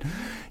too. But,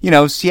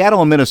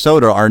 Seattle and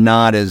Minnesota are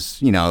not as,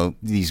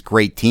 these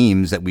great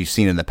teams that we've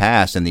seen in the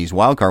past in these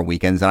wild card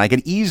weekends, and I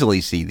could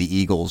easily see the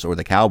Eagles or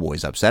the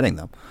Cowboys upsetting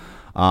them.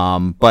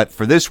 But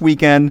for this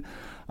weekend,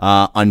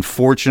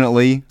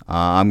 unfortunately,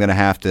 I'm gonna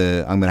have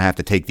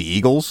to take the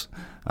Eagles.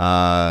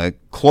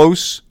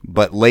 Close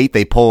but late,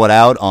 they pull it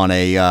out on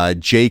a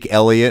Jake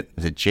Elliott.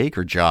 Is it Jake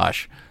or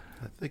Josh?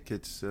 I think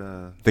it's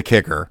the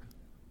kicker.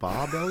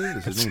 Bob Elliott?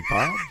 Is his name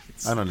Bob?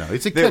 I don't know.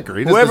 It's a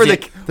kicker.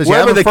 Does he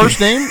have a first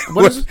name?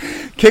 What is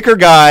it? Kicker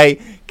guy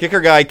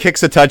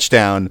kicks a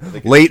touchdown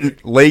late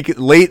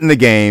in the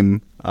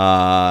game,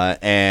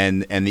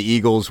 and the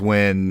Eagles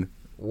win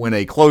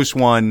a close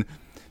one.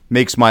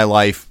 Makes my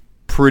life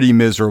pretty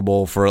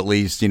miserable for at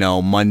least,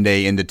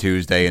 Monday into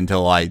Tuesday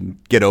until I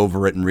get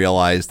over it and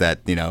realize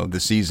that, the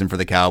season for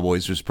the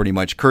Cowboys was pretty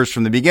much cursed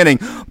from the beginning.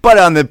 But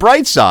on the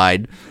bright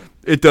side,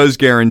 it does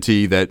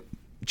guarantee that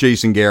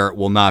Jason Garrett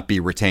will not be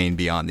retained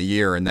beyond the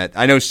year. And that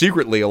I know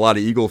secretly a lot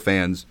of Eagle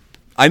fans,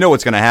 I know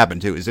what's going to happen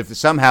too, is if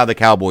somehow the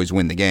Cowboys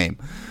win the game,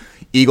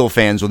 Eagle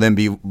fans will then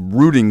be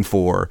rooting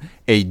for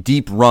a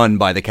deep run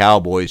by the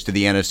Cowboys to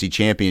the NFC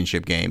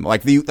Championship game.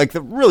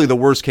 The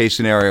worst case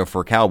scenario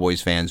for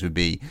Cowboys fans would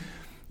be,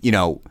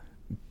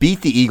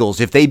 beat the Eagles.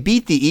 If they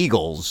beat the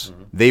Eagles,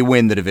 they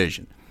win the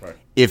division. Right.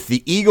 If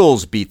the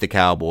Eagles beat the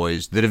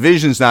Cowboys, the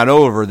division's not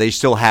over. They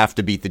still have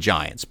to beat the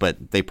Giants,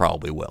 but they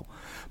probably will.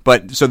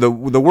 But so the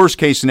worst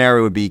case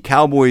scenario would be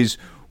Cowboys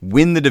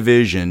win the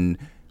division,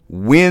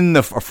 win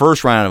the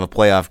first round of a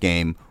playoff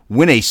game,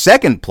 win a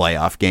second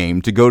playoff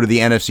game to go to the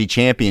NFC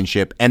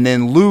Championship, and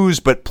then lose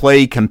but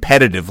play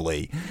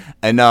competitively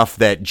enough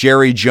that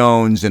Jerry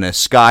Jones, in a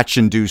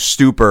scotch-induced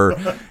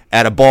stupor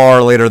at a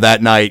bar later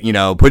that night,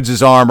 puts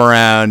his arm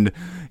around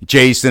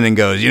Jason and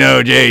goes,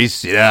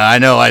 Jace, I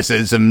know I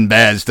said some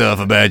bad stuff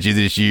about you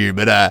this year,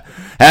 but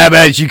how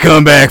about you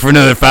come back for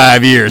another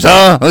 5 years,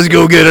 huh? Let's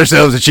go get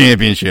ourselves a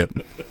championship.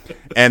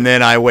 And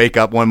then I wake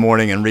up one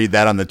morning and read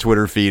that on the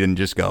Twitter feed and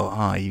just go,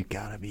 oh, you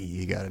gotta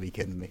be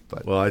kidding me.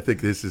 But well, I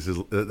think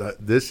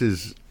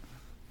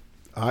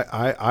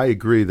I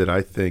agree that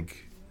I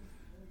think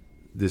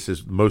this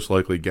is most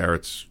likely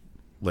Garrett's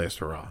last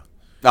hurrah.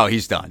 Oh,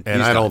 he's done.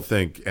 And I don't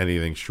think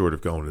anything short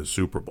of going to the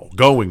Super Bowl.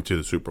 Going to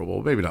the Super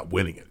Bowl, maybe not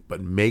winning it,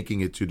 but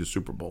making it to the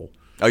Super Bowl.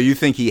 Oh, you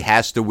think he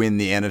has to win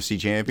the NFC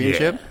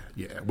Championship?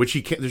 Yeah. Which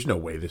he can't. There's no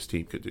way this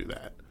team could do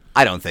that.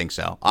 I don't think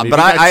so. But if he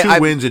got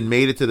two wins and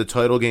made it to the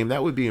title game,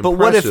 that would be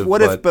impressive.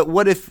 But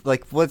what if,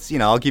 let's,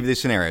 I'll give you this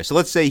scenario. So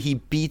let's say he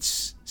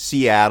beats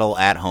Seattle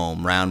at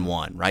home, round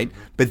 1, right?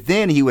 But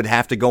then he would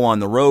have to go on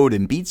the road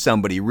and beat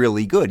somebody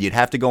really good. You'd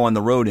have to go on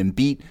the road and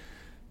beat,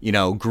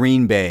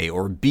 Green Bay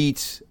or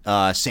beat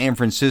San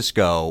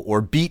Francisco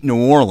or beat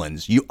New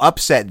Orleans. You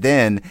upset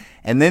then,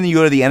 and then you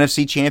go to the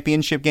NFC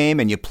Championship game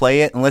and you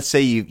play it, and let's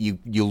say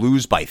you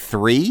lose by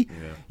 3. Yeah.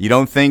 You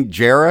don't think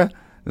Jarrah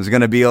is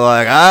going to be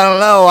like, I don't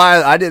know,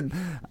 I did.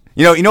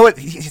 You know what?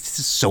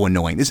 It's so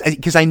annoying.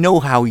 Because I know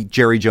how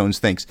Jerry Jones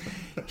thinks.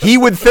 He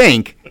would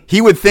think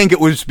it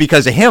was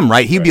because of him,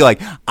 right? He'd be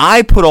like,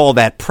 I put all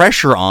that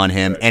pressure on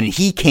him, and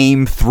he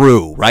came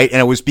through, right?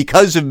 And it was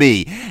because of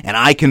me, and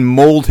I can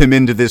mold him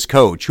into this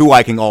coach, who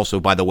I can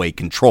also, by the way,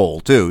 control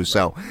too.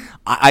 So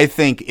I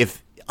think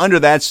if under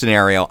that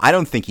scenario, I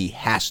don't think he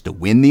has to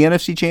win the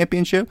NFC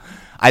Championship.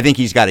 I think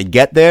he's got to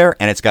get there,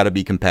 and it's got to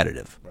be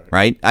competitive.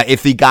 Right?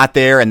 If he got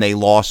there and they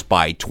lost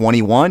by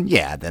 21,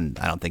 yeah, then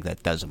I don't think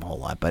that does him a whole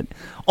lot. But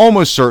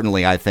almost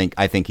certainly, I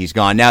think he's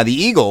gone. Now the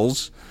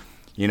Eagles,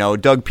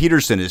 Doug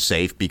Peterson is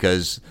safe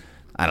because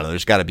I don't know.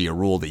 There's got to be a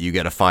rule that you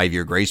get a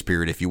 5-year grace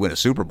period if you win a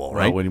Super Bowl,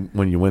 right? Well,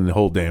 when you win the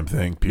whole damn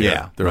thing, Pierre,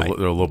 yeah, they're a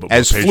little bit more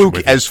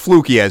as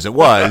fluky as it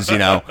was.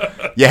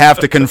 You have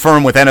to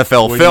confirm with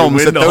NFL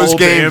films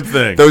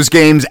that those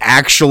games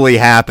actually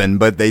happened,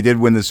 but they did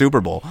win the Super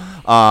Bowl.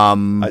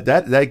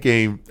 That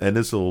game, and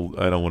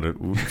I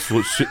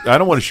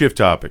don't want to shift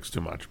topics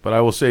too much, but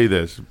I will say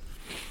this: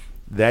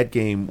 that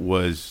game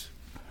was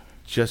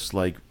just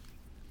like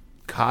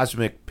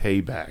cosmic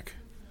payback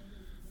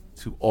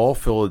to all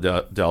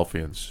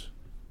Philadelphians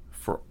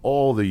for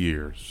all the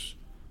years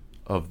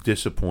of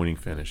disappointing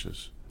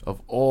finishes,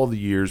 of all the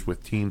years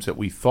with teams that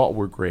we thought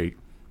were great,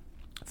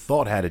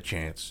 thought had a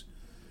chance,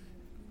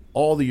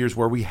 all the years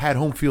where we had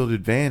home field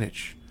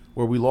advantage,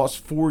 where we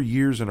lost 4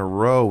 years in a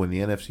row in the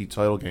NFC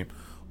title game,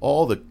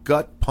 all the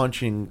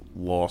gut-punching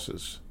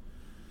losses.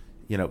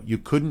 You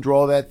couldn't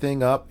draw that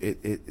thing up.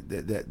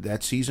 That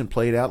season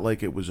played out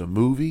like it was a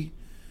movie.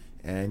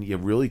 And you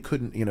really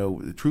couldn't,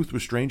 the truth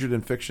was stranger than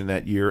fiction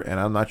that year,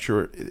 and I'm not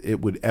sure it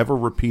would ever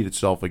repeat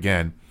itself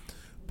again.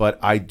 But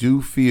I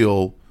do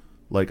feel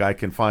like I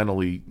can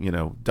finally,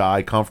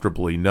 die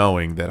comfortably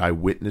knowing that I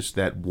witnessed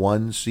that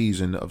one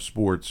season of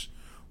sports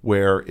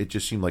where it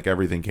just seemed like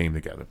everything came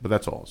together. But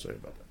that's all I'll say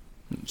about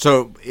that.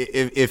 So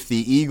if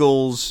the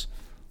Eagles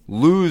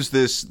lose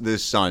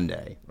this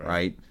Sunday,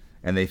 right,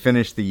 and they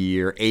finish the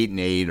year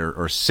 8-8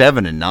 or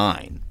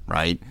 7-9,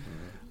 right,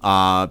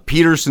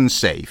 Peterson's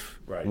safe.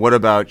 Right. What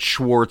about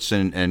Schwartz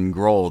and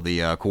Grohl, the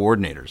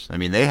coordinators? I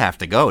mean, they have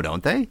to go,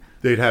 don't they?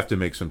 They'd have to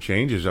make some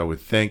changes, I would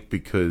think,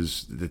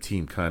 because the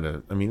team kind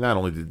of. I mean, not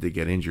only did they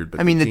get injured,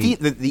 but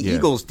the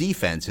Eagles'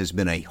 defense has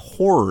been a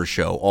horror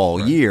show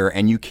all year,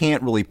 and you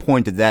can't really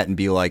point to that and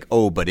be like,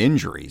 oh, but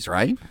injuries,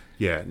 right?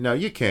 Yeah, no,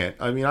 you can't.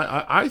 I mean,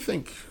 I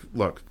think,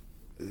 look,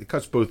 it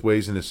cuts both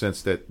ways in the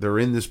sense that they're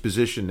in this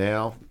position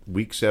now,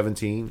 week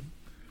 17.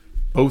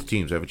 Both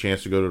teams have a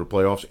chance to go to the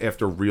playoffs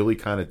after really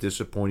kind of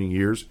disappointing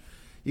years.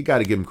 You got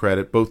to give them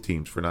credit, both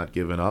teams, for not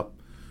giving up.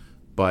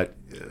 But,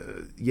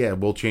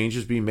 will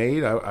changes be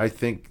made? I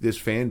think this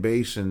fan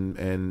base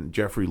and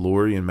Jeffrey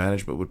Lurie and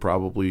management would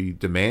probably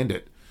demand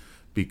it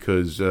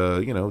because,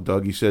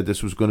 Dougie said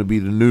this was going to be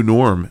the new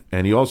norm.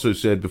 And he also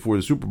said before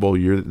the Super Bowl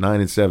year that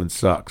 9-7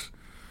 sucks.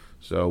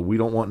 So we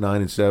don't want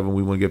 9-7.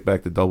 We want to get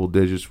back to double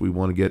digits. We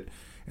want to get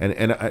 –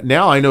 and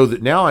now I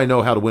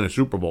know how to win a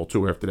Super Bowl,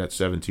 too, after that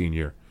 17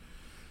 year.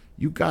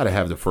 You got to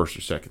have the first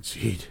or second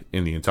seed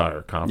in the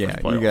entire conference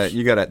playoffs.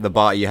 you got the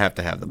bye. You have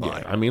to have the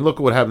bye. Yeah, I mean, look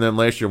at what happened to them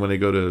last year when they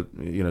go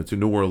to to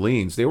New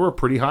Orleans. They were a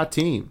pretty hot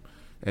team,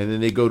 and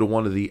then they go to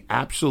one of the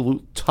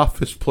absolute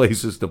toughest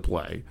places to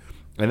play,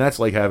 and that's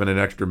like having an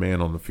extra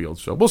man on the field.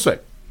 So we'll see.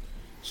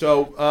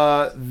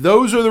 So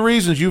those are the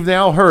reasons. You've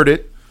now heard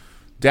it.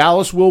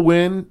 Dallas will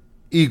win.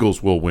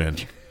 Eagles will win.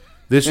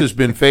 This has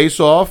been Face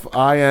Off.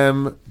 I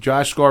am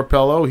Josh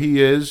Scarpello.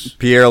 He is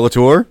Pierre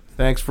Latour.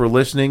 Thanks for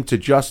listening to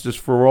Justice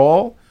for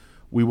All.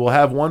 We will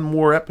have one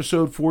more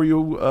episode for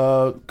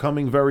you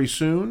coming very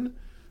soon.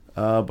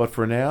 But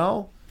for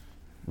now,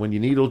 when you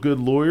need a good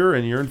lawyer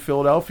and you're in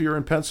Philadelphia or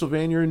in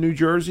Pennsylvania or New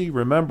Jersey,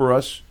 remember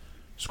us.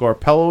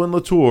 Scarpello and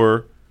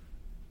Latour.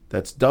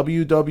 That's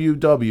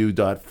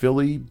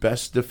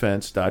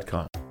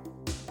www.phillybestdefense.com.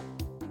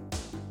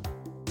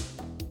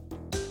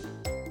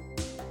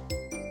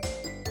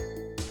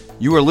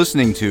 You are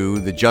listening to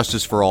the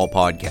Justice for All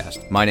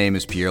podcast. My name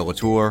is Pierre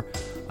Latour.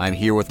 I'm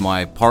here with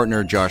my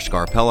partner, Josh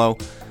Scarpello.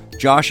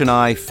 Josh and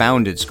I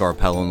founded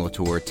Scarpello and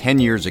Latour 10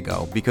 years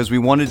ago because we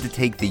wanted to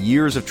take the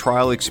years of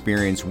trial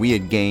experience we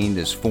had gained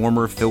as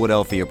former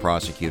Philadelphia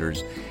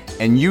prosecutors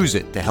and use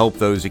it to help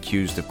those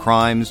accused of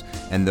crimes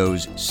and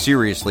those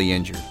seriously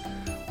injured.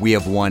 We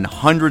have won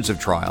hundreds of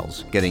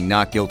trials, getting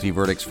not guilty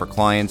verdicts for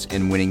clients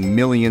and winning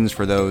millions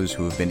for those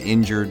who have been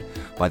injured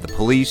by the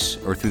police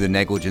or through the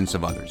negligence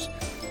of others.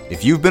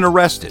 If you've been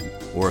arrested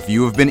or if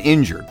you have been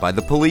injured by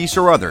the police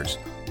or others,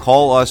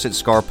 call us at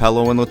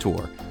Scarpello and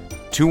Latour,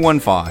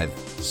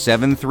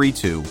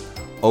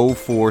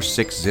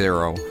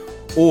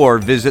 215-732-0460, or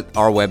visit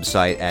our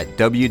website at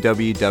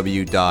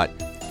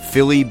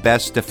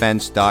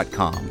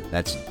www.phillybestdefense.com.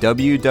 That's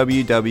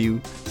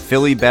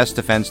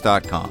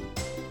www.phillybestdefense.com.